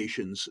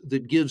applications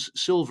that gives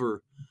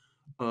silver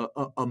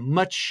a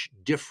much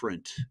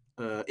different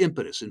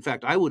impetus. In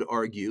fact, I would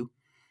argue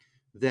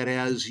that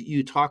as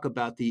you talk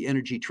about the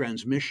energy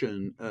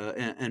transmission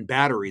and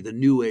battery, the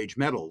new age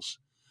metals,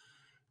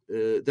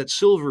 that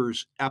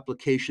silver's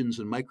applications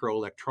in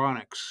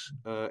microelectronics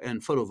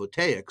and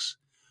photovoltaics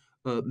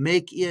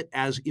make it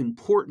as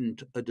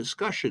important a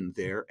discussion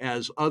there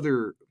as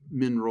other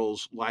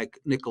minerals like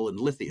nickel and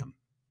lithium.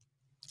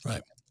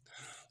 Right.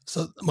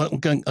 So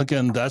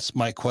again, that's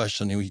my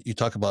question. You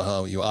talk about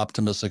how you're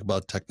optimistic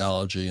about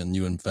technology and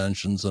new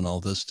inventions and all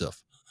this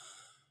stuff.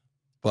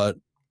 But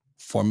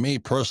for me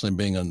personally,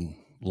 being a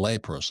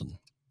layperson,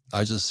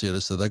 I just see it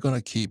as that they're going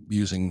to keep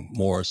using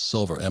more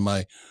silver. Am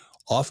I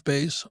off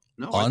base?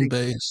 No, on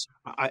base?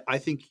 I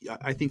think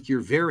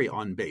you're very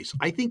on base.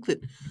 I think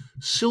that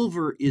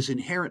silver is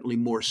inherently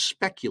more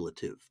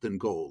speculative than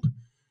gold,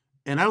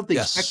 and I don't think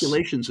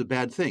speculation's a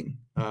bad thing.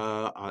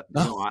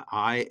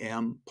 I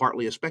am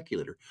partly a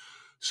speculator,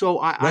 so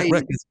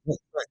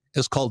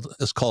it's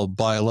called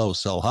buy low,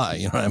 sell high.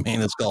 You know what I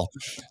mean? It's called,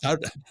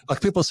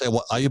 like people say,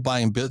 "Well, are you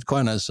buying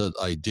Bitcoin?" I said,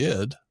 "I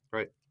did."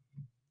 Right.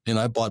 And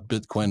I bought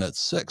Bitcoin at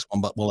 6.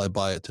 But will I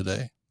buy it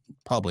today?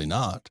 Probably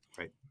not.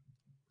 Right.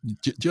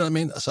 Do you know what I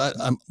mean? So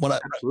I'm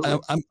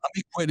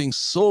equating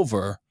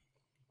silver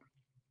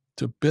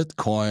to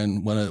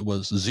Bitcoin when it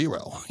was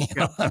 0.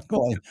 I'm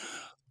going,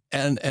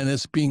 and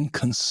it's being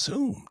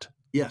consumed.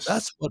 Yes,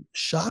 that's what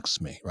shocks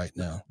me right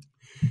now.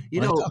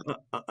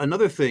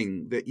 Another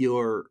thing that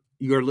your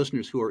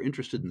listeners who are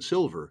interested in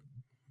silver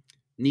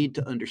need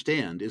to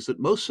understand is that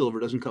most silver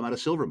doesn't come out of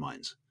silver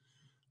mines.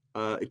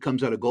 It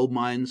comes out of gold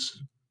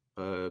mines,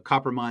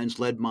 copper mines,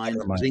 lead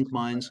mines, zinc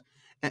mines.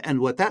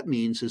 And what that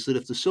means is that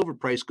if the silver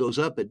price goes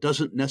up, it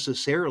doesn't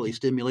necessarily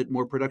stimulate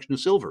more production of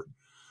silver.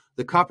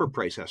 the copper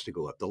price has to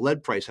go up, the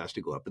lead price has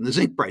to go up, and the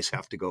zinc price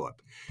have to go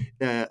up.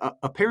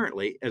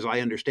 Apparently, as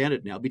I understand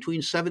it now,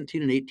 between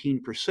 17 and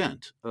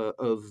 18%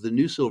 of the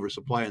new silver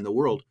supply in the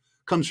world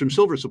comes from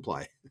silver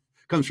supply,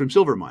 comes from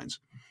silver mines.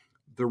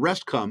 The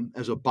rest come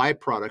as a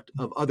byproduct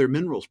of other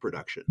minerals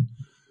production.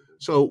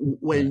 So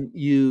when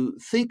you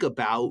think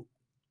about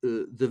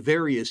the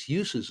various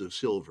uses of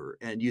silver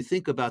and you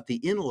think about the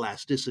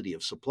inelasticity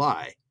of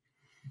supply,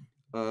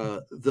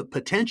 the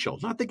potential,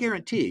 not the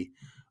guarantee,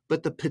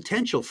 but the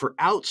potential for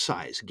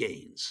outsized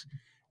gains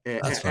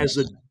as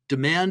the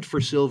demand for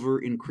silver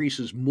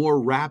increases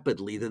more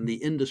rapidly than the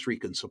industry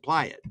can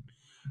supply it.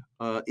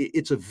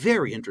 It's a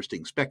very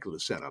interesting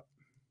speculative setup.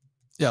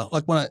 Yeah,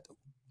 like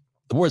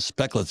the word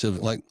speculative,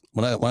 like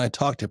when I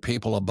talk to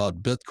people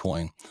about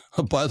Bitcoin,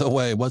 by the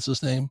way, what's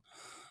his name?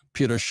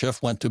 Peter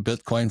Schiff went to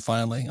Bitcoin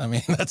finally. I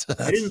mean, that's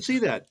I didn't see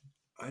that.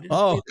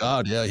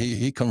 God, yeah,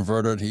 he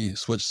converted, he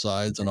switched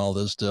sides and all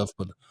this stuff,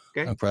 but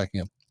Okay. I'm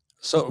cracking up.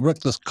 So Rick,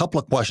 there's a couple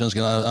of questions.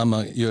 You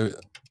know,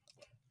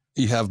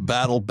 you have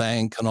Battle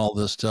Bank and all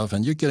this stuff,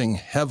 and you're getting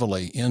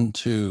heavily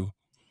into,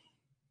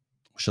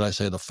 should I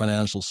say, the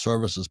financial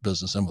services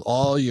business. And with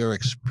all your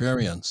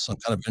experience, I'm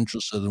kind of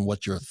interested in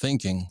what you're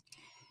thinking.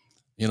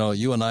 You know,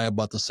 you and I are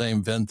about the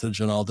same vintage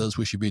and all this.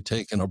 We should be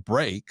taking a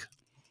break.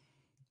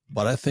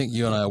 But I think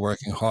you and I are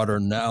working harder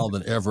now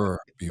than ever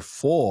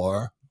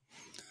before.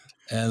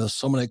 And there's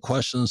so many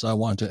questions I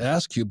want to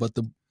ask you. But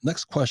the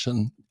next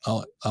question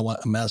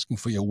I'm asking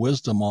for your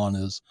wisdom on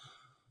is,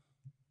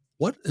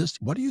 what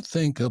do you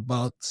think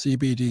about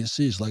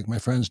CBDCs? Like my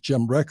friend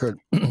Jim Rickard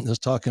is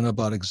talking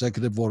about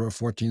Executive Order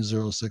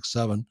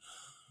 14067,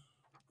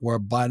 where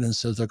Biden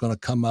says they're going to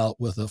come out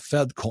with a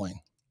Fed coin.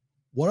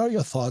 What are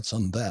your thoughts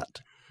on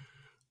that?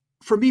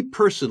 For me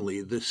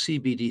personally, the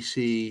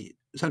CBDC,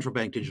 central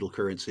bank digital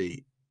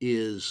currency,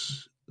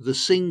 is the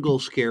single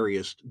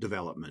scariest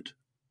development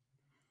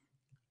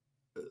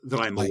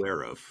that I'm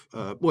aware of.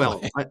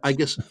 I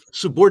guess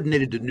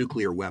subordinated to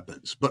nuclear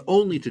weapons, but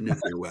only to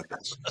nuclear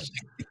weapons.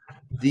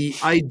 The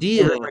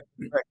idea...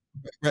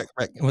 Rick,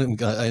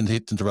 I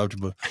hate to interrupt you,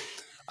 but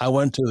I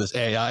went to this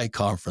AI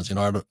conference, you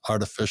know,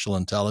 artificial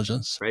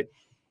intelligence. Right.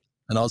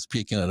 And I was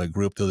speaking at a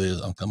group today.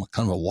 I'm kind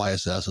of a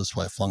wise ass. That's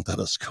why I flunked out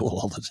of school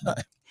all the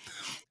time.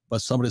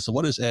 But somebody said,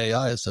 "What is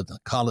AI?" I said, "A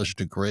college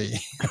degree."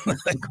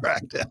 I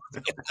cracked it.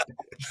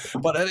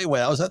 But anyway,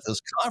 I was at this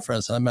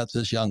conference and I met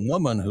this young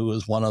woman who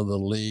was one of the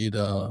lead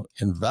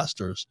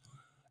investors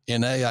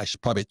in AI. She's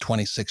probably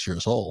 26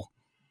 years old.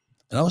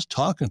 And I was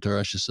talking to her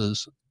and she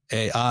says,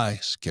 AI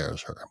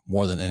scares her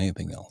more than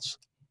anything else.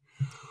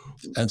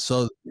 And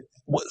so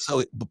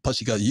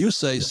plus you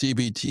say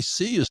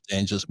CBTC is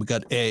dangerous. We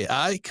got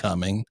AI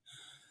coming.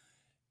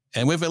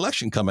 And we have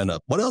election coming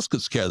up. What else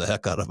could scare the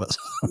heck out of us?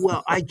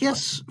 Well, I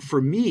guess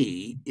for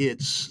me,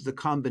 it's the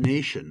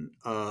combination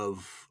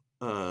of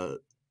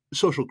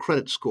social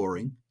credit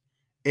scoring,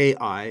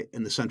 AI,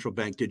 and the central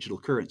bank digital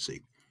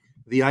currency.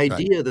 The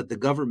idea that the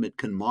government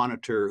can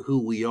monitor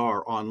who we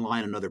are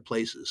online and other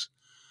places,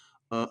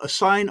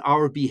 assign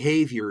our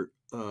behavior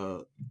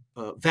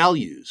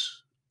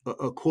values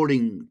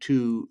according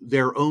to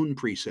their own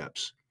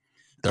precepts,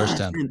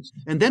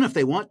 and then if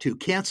they want to,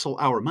 cancel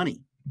our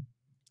money.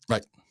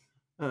 Right.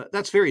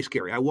 That's very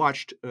scary. I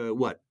watched,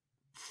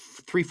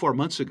 3-4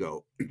 months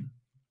ago,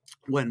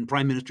 when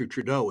Prime Minister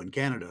Trudeau in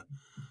Canada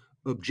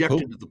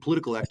objected to the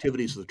political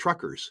activities of the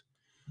truckers.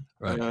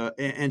 Right.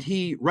 And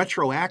he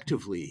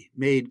retroactively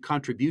made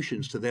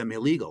contributions to them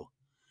illegal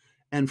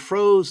and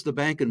froze the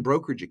bank and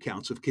brokerage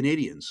accounts of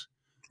Canadians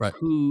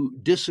who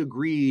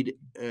disagreed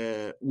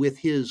with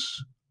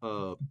his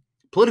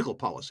political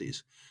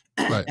policies.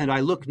 Right. And I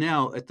look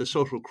now at the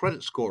social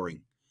credit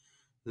scoring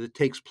that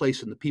takes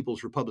place in the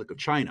People's Republic of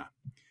China.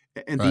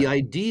 And the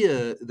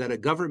idea that a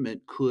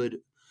government could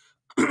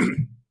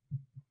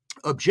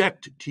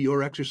object to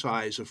your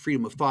exercise of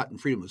freedom of thought and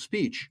freedom of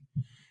speech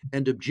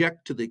and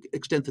object to the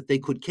extent that they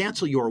could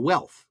cancel your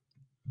wealth.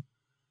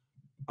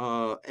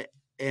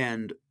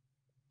 And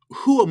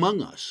who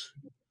among us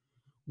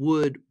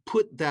would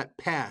put that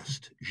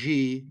past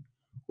Xi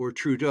or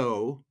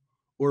Trudeau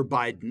or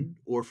Biden,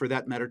 or for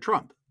that matter,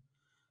 Trump?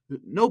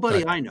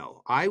 Nobody I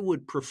know. I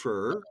would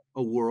prefer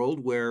a world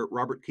where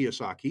Robert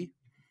Kiyosaki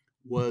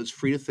was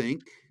free to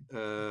think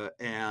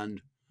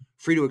and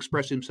free to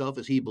express himself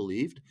as he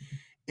believed,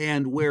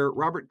 and where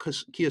Robert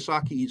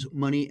Kiyosaki's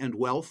money and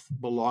wealth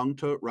belonged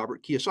to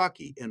Robert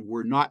Kiyosaki and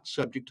were not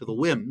subject to the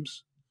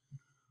whims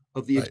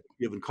of the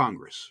executive and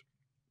Congress.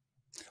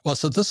 Well,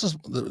 so this is,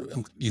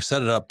 you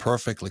set it up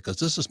perfectly, because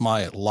this is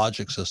my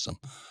logic system.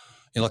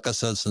 You know, like I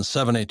said, since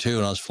 72,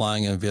 when I was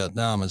flying in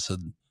Vietnam, I said,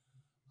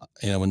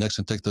 you know, when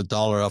Nixon took the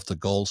dollar off the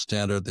gold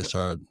standard, they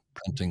started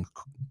printing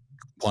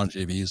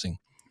quantitative easing.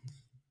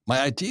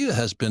 My idea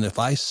has been, if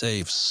I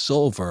save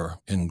silver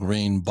in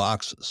green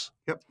boxes,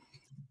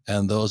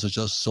 and those are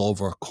just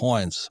silver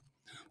coins.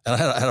 And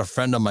I had a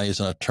friend of mine, he's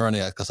an attorney,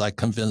 because I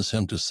convinced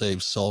him to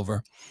save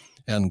silver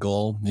and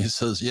gold. He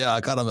says, yeah, I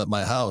got them at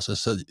my house. I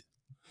said,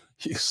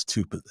 You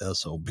stupid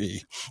SOB.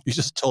 You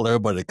just told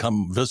everybody to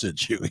come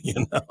visit you,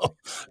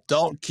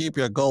 Don't keep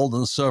your gold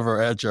and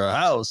silver at your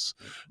house.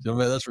 I mean,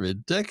 that's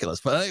ridiculous.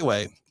 But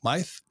anyway,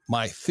 my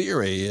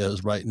theory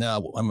is right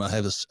now,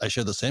 I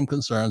share the same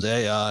concerns,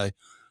 AI,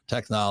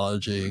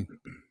 technology,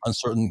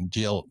 uncertain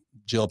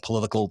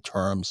geopolitical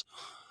terms,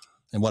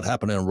 and what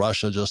happened in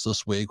Russia just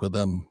this week with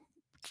them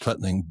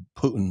threatening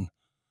Putin.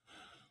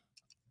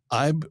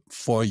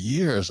 For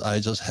years, I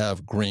just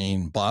have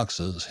green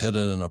boxes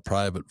hidden in a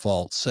private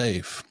vault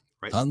safe,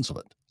 Right. tons of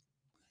it.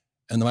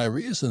 And my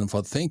reason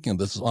for thinking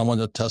this is I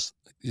want to test,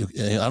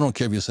 I don't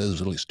care if you say this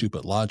is really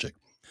stupid logic,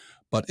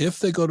 but if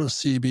they go to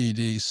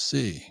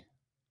CBDC,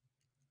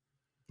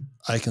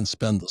 I can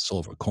spend the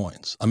silver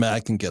coins. I mean, I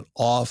can get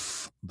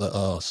off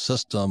the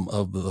system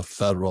of the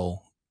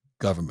federal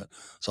government.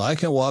 So I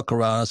can walk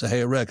around and say,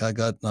 hey, Rick, I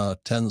got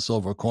 10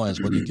 silver coins.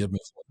 What do you give me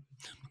for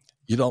it?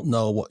 You don't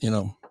know what,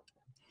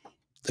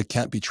 they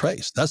can't be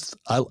traced.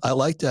 I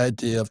like the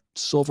idea of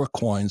silver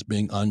coins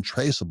being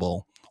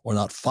untraceable or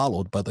not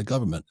followed by the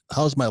government.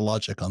 How's my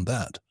logic on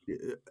that?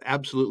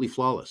 Absolutely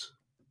flawless.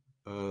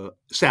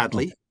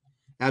 Sadly,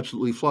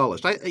 absolutely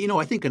flawless. I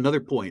think another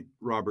point,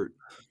 Robert,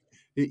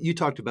 you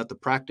talked about the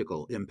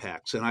practical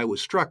impacts, and I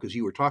was struck as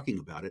you were talking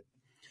about it.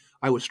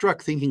 I was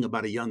struck thinking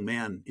about a young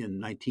man in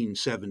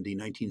 1970,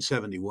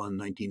 1971,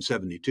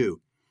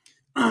 1972,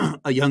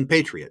 a young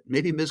patriot,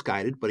 maybe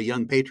misguided, but a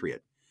young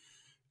patriot.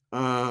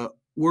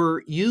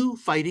 Were you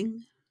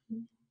fighting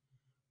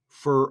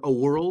for a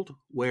world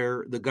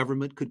where the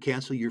government could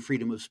cancel your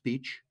freedom of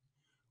speech,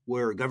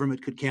 where a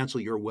government could cancel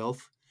your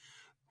wealth?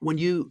 When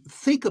you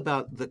think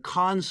about the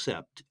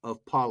concept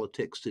of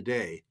politics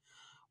today,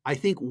 I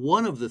think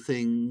one of the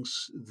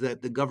things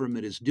that the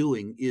government is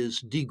doing is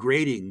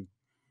degrading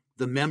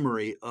the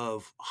memory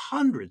of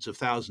hundreds of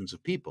thousands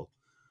of people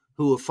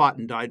who have fought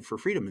and died for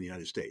freedom in the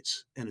United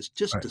States. And it's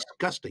just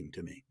disgusting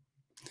to me.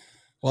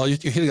 Well,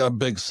 you're hitting a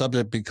big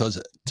subject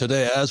because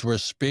today, as we're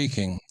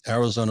speaking,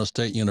 Arizona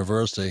State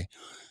University,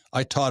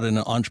 I taught in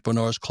an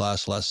entrepreneurs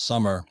class last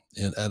summer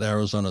at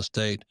Arizona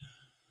State.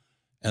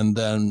 And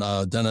then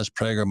Dennis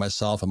Prager,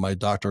 myself, and my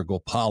Dr.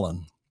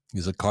 Gopalan,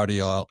 he's a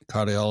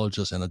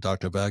cardiologist and a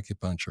doctor of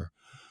acupuncture.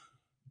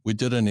 We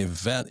did an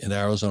event in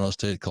Arizona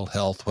State called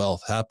Health,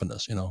 Wealth,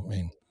 Happiness,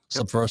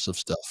 subversive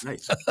stuff.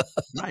 Nice.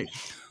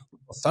 Nice.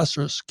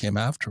 Professors came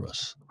after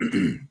us.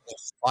 They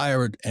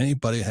fired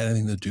anybody who had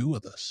anything to do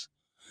with us.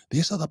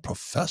 These are the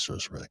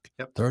professors, Rick.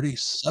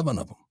 37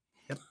 of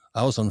them.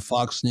 I was on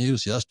Fox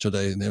News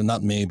yesterday. They're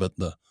not me, but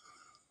the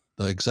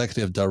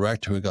executive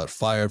director who got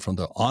fired from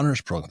the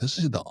honors program. This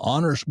is the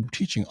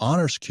teaching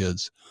honors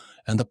kids,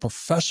 and the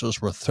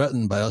professors were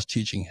threatened by us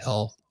teaching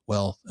health,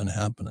 wealth, and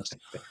happiness.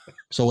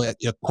 So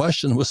your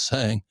question is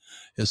saying,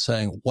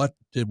 what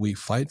did we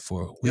fight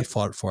for? We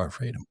fought for our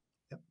freedom.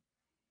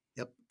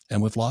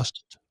 And we've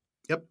lost it.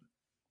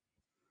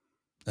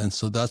 And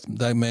so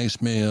that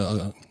makes me,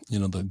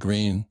 the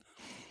green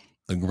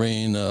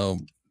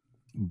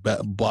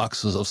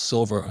boxes of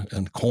silver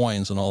and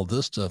coins and all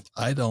this stuff.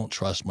 I don't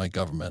trust my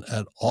government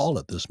at all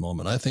at this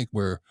moment. I think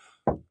we're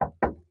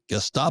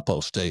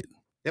Gestapo state,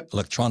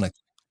 electronic.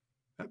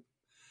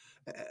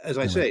 As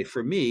I say,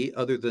 for me,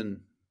 other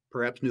than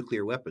perhaps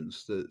nuclear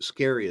weapons, the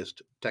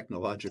scariest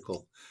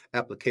technological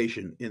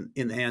application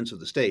in the hands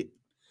of the state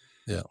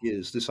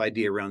is this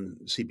idea around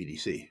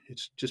CBDC.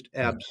 It's just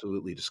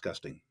absolutely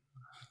disgusting.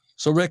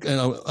 So, Rick,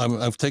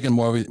 I've taken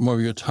more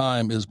of your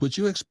time. Would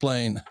you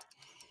explain,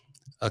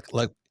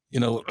 we're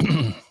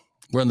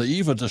on the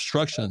eve of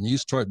destruction. You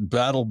start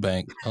battle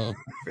bank.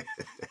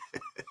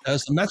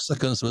 As the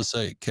Mexicans would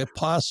say, ¿Qué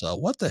pasa?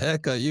 What the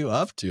heck are you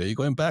up to? Are you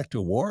going back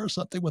to war or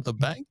something with the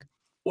bank?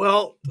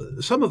 Well,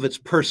 some of it's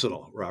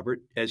personal,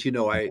 Robert. As you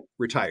know, I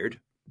retired,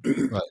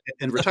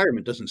 and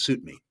retirement doesn't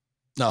suit me.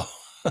 No.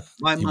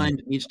 My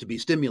mind needs to be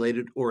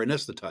stimulated or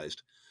anesthetized,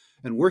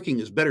 and working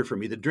is better for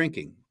me than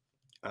drinking.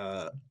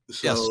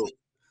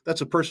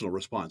 That's a personal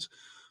response.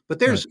 But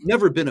there's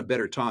never been a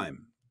better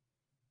time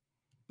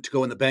to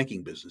go in the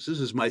banking business. This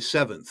is my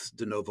 7th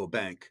de novo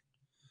bank.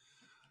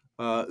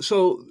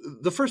 So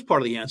the first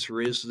part of the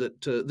answer is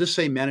that this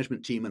same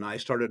management team and I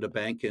started a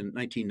bank in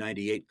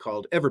 1998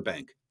 called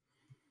Everbank,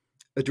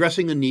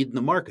 addressing a need in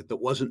the market that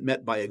wasn't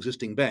met by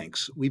existing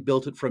banks. We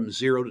built it from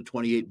 $0 to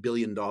 $28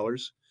 billion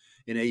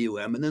in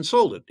AUM and then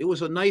sold it. It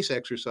was a nice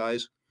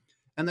exercise,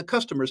 and the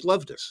customers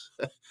loved us.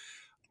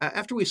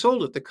 After we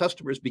sold it, the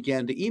customers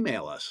began to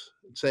email us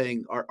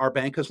saying, our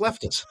bank has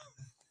left us.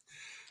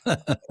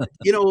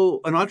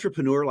 An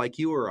entrepreneur like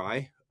you or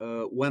I,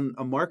 when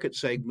a market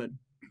segment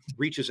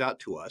reaches out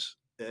to us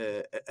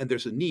and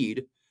there's a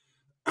need,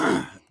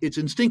 it's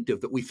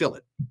instinctive that we fill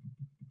it.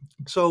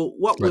 So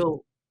what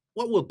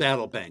will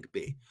Battle Bank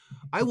be?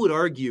 I would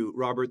argue,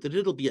 Robert, that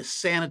it'll be a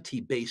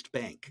sanity-based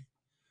bank.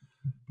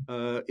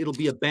 It'll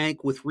be a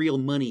bank with real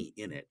money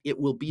in it. It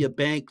will be a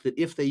bank that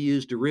if they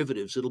use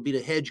derivatives, it'll be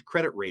to hedge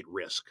credit rate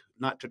risk,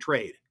 not to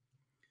trade.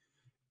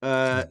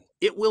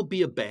 It will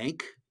be a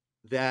bank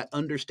that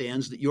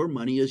understands that your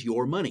money is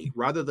your money.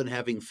 Rather than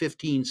having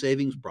 15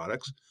 savings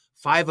products,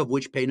 5 of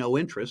which pay no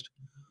interest,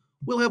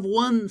 we'll have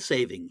one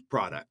savings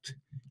product.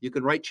 You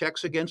can write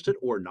checks against it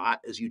or not,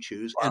 as you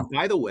choose. Wow. And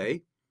by the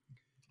way,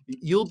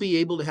 you'll be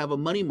able to have a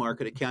money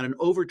market account in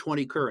over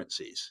 20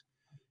 currencies.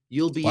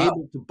 You'll be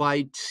able to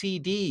buy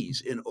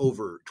CDs in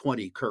over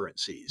 20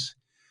 currencies.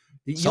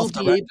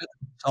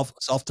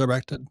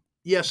 Self-directed?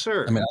 Yes,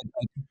 sir. I mean,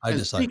 I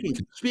decide.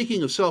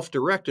 Speaking of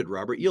self-directed,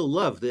 Robert, you'll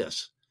love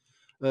this.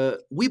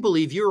 We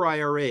believe your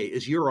IRA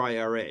is your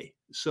IRA.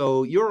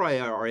 So your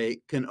IRA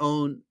can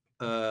own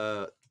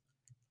a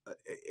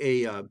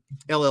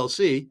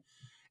LLC,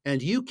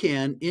 and you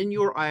can, in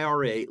your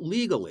IRA,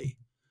 legally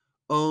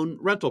own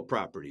rental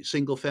properties,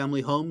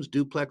 single-family homes,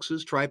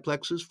 duplexes,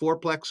 triplexes,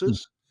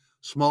 fourplexes,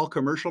 small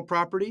commercial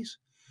properties.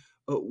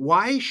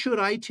 Why should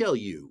I tell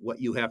you what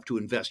you have to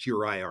invest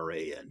your IRA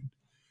in?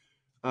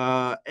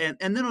 And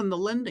then on the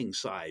lending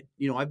side,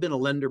 I've been a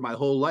lender my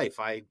whole life.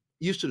 I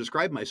used to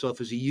describe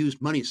myself as a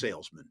used money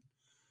salesman.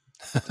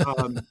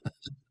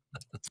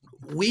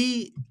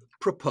 We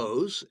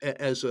propose,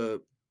 as a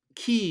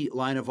key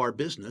line of our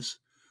business,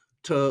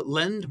 to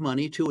lend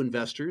money to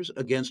investors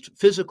against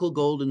physical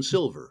gold and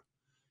silver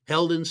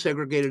held in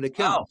segregated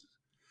accounts.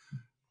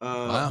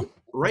 Wow.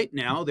 Right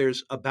now,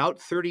 there's about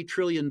 $30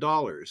 trillion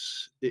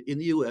in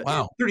the U.S.,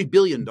 $30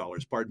 billion,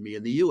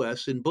 in the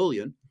U.S. in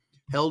bullion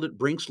held at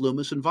Brinks,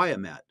 Loomis, and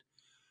Viamat.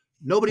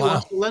 Nobody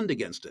wants to lend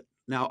against it.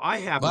 Now, I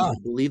happen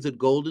to believe that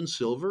gold and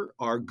silver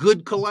are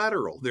good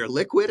collateral. They're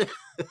liquid.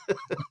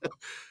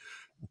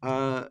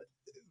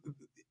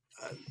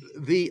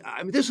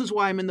 This is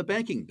why I'm in the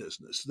banking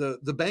business.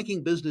 The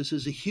banking business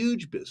is a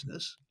huge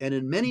business, and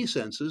in many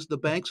senses, the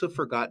banks have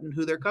forgotten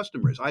who their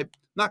customer is. I'm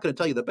not going to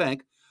tell you the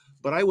bank,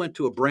 but I went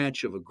to a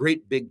branch of a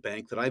great big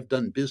bank that I've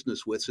done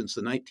business with since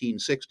the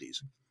 1960s.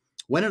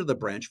 Went into the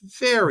branch,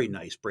 very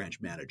nice branch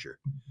manager.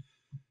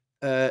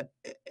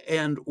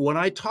 And when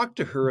I talked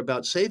to her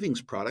about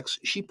savings products,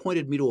 she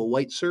pointed me to a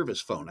white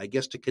service phone, I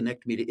guess to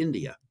connect me to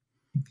India.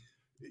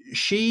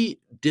 She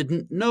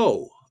didn't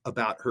know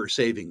about her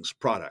savings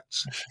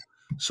products.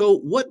 So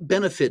what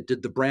benefit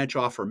did the branch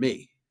offer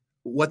me?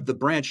 What the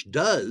branch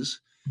does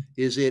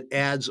is it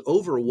adds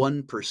over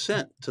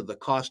 1% to the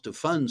cost of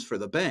funds for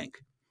the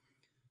bank.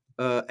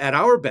 At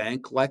our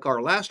bank, like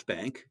our last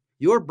bank,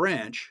 our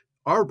branch,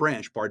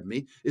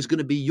 is going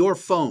to be your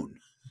phone.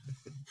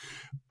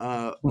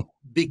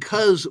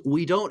 Because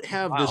we don't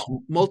have this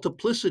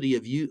multiplicity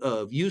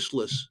of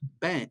useless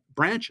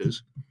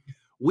branches,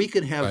 we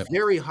can have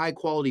very high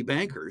quality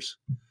bankers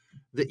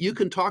that you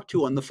can talk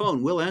to on the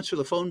phone. We'll answer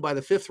the phone by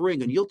the fifth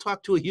ring, and you'll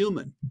talk to a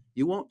human.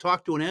 You won't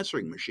talk to an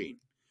answering machine.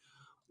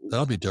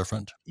 That'll be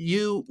different.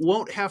 You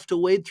won't have to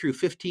wade through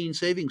 15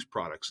 savings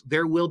products.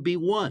 There will be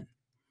one.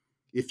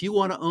 If you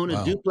want to own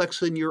a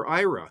duplex in your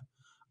IRA,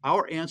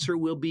 our answer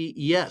will be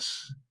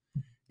yes.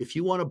 If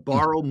you want to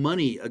borrow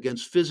money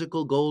against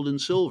physical gold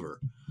and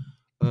silver,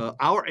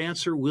 our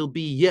answer will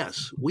be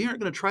yes. We aren't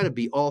going to try to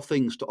be all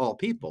things to all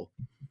people,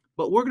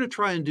 but we're going to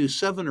try and do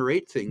 7 or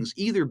 8 things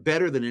either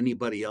better than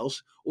anybody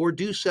else or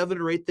do 7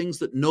 or 8 things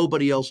that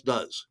nobody else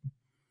does.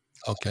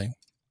 Okay.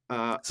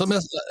 So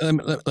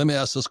let me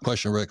ask this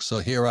question, Rick. So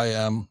here I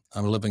am.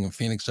 I'm living in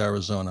Phoenix,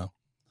 Arizona.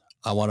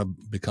 I want to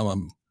become a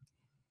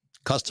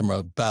customer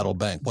of Battle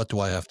Bank. What do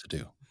I have to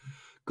do?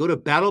 Go to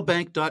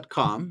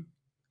battlebank.com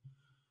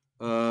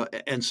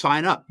and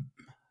sign up.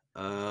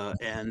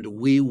 And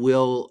we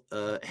will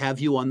have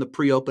you on the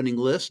pre-opening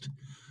list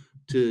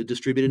to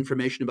distribute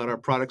information about our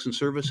products and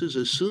services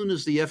as soon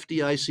as the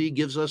FDIC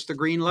gives us the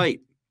green light.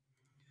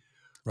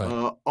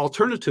 Right.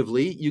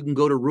 Alternatively, you can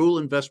go to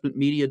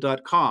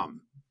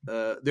ruleinvestmentmedia.com.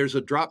 There's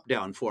a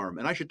drop-down form,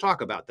 and I should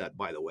talk about that,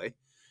 by the way.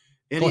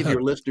 Any of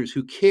your listeners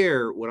who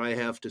care what I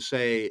have to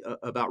say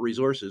about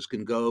resources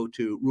can go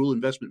to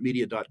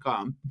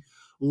ruleinvestmentmedia.com,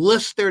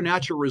 list their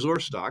natural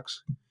resource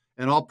stocks,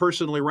 and I'll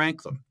personally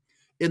rank them.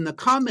 In the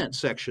comment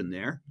section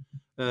there,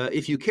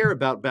 if you care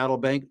about Battle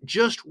Bank,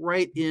 just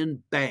write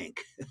in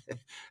bank,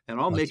 and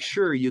I'll make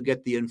sure you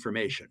get the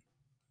information.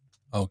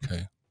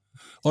 Okay.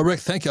 Well, Rick,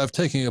 thank you. I've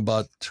taken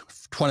about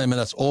 20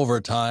 minutes over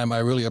time. I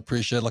really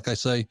appreciate it. Like I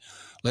say,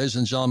 ladies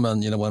and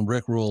gentlemen, when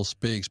Rick Rule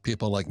speaks,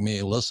 people like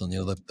me listen.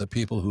 The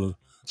people who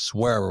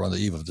swear are on the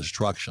eve of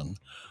destruction.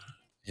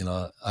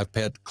 I've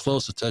paid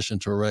close attention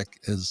to Rick.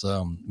 Has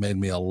made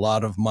me a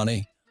lot of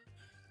money.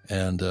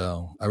 And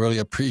I really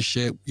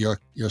appreciate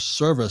your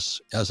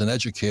service as an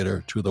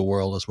educator to the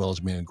world, as well as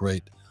being a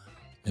great,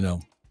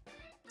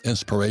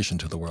 inspiration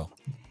to the world.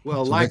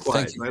 Well, so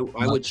likewise, Rick,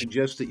 I would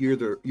suggest that you're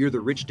the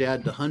rich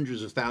dad to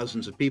hundreds of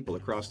thousands of people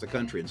across the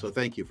country, and so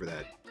thank you for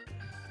that.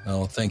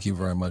 Oh, thank you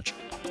very much.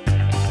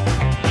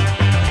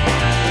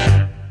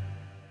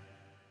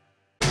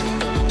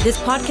 This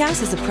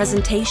podcast is a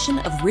presentation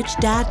of Rich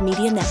Dad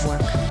Media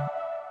Network.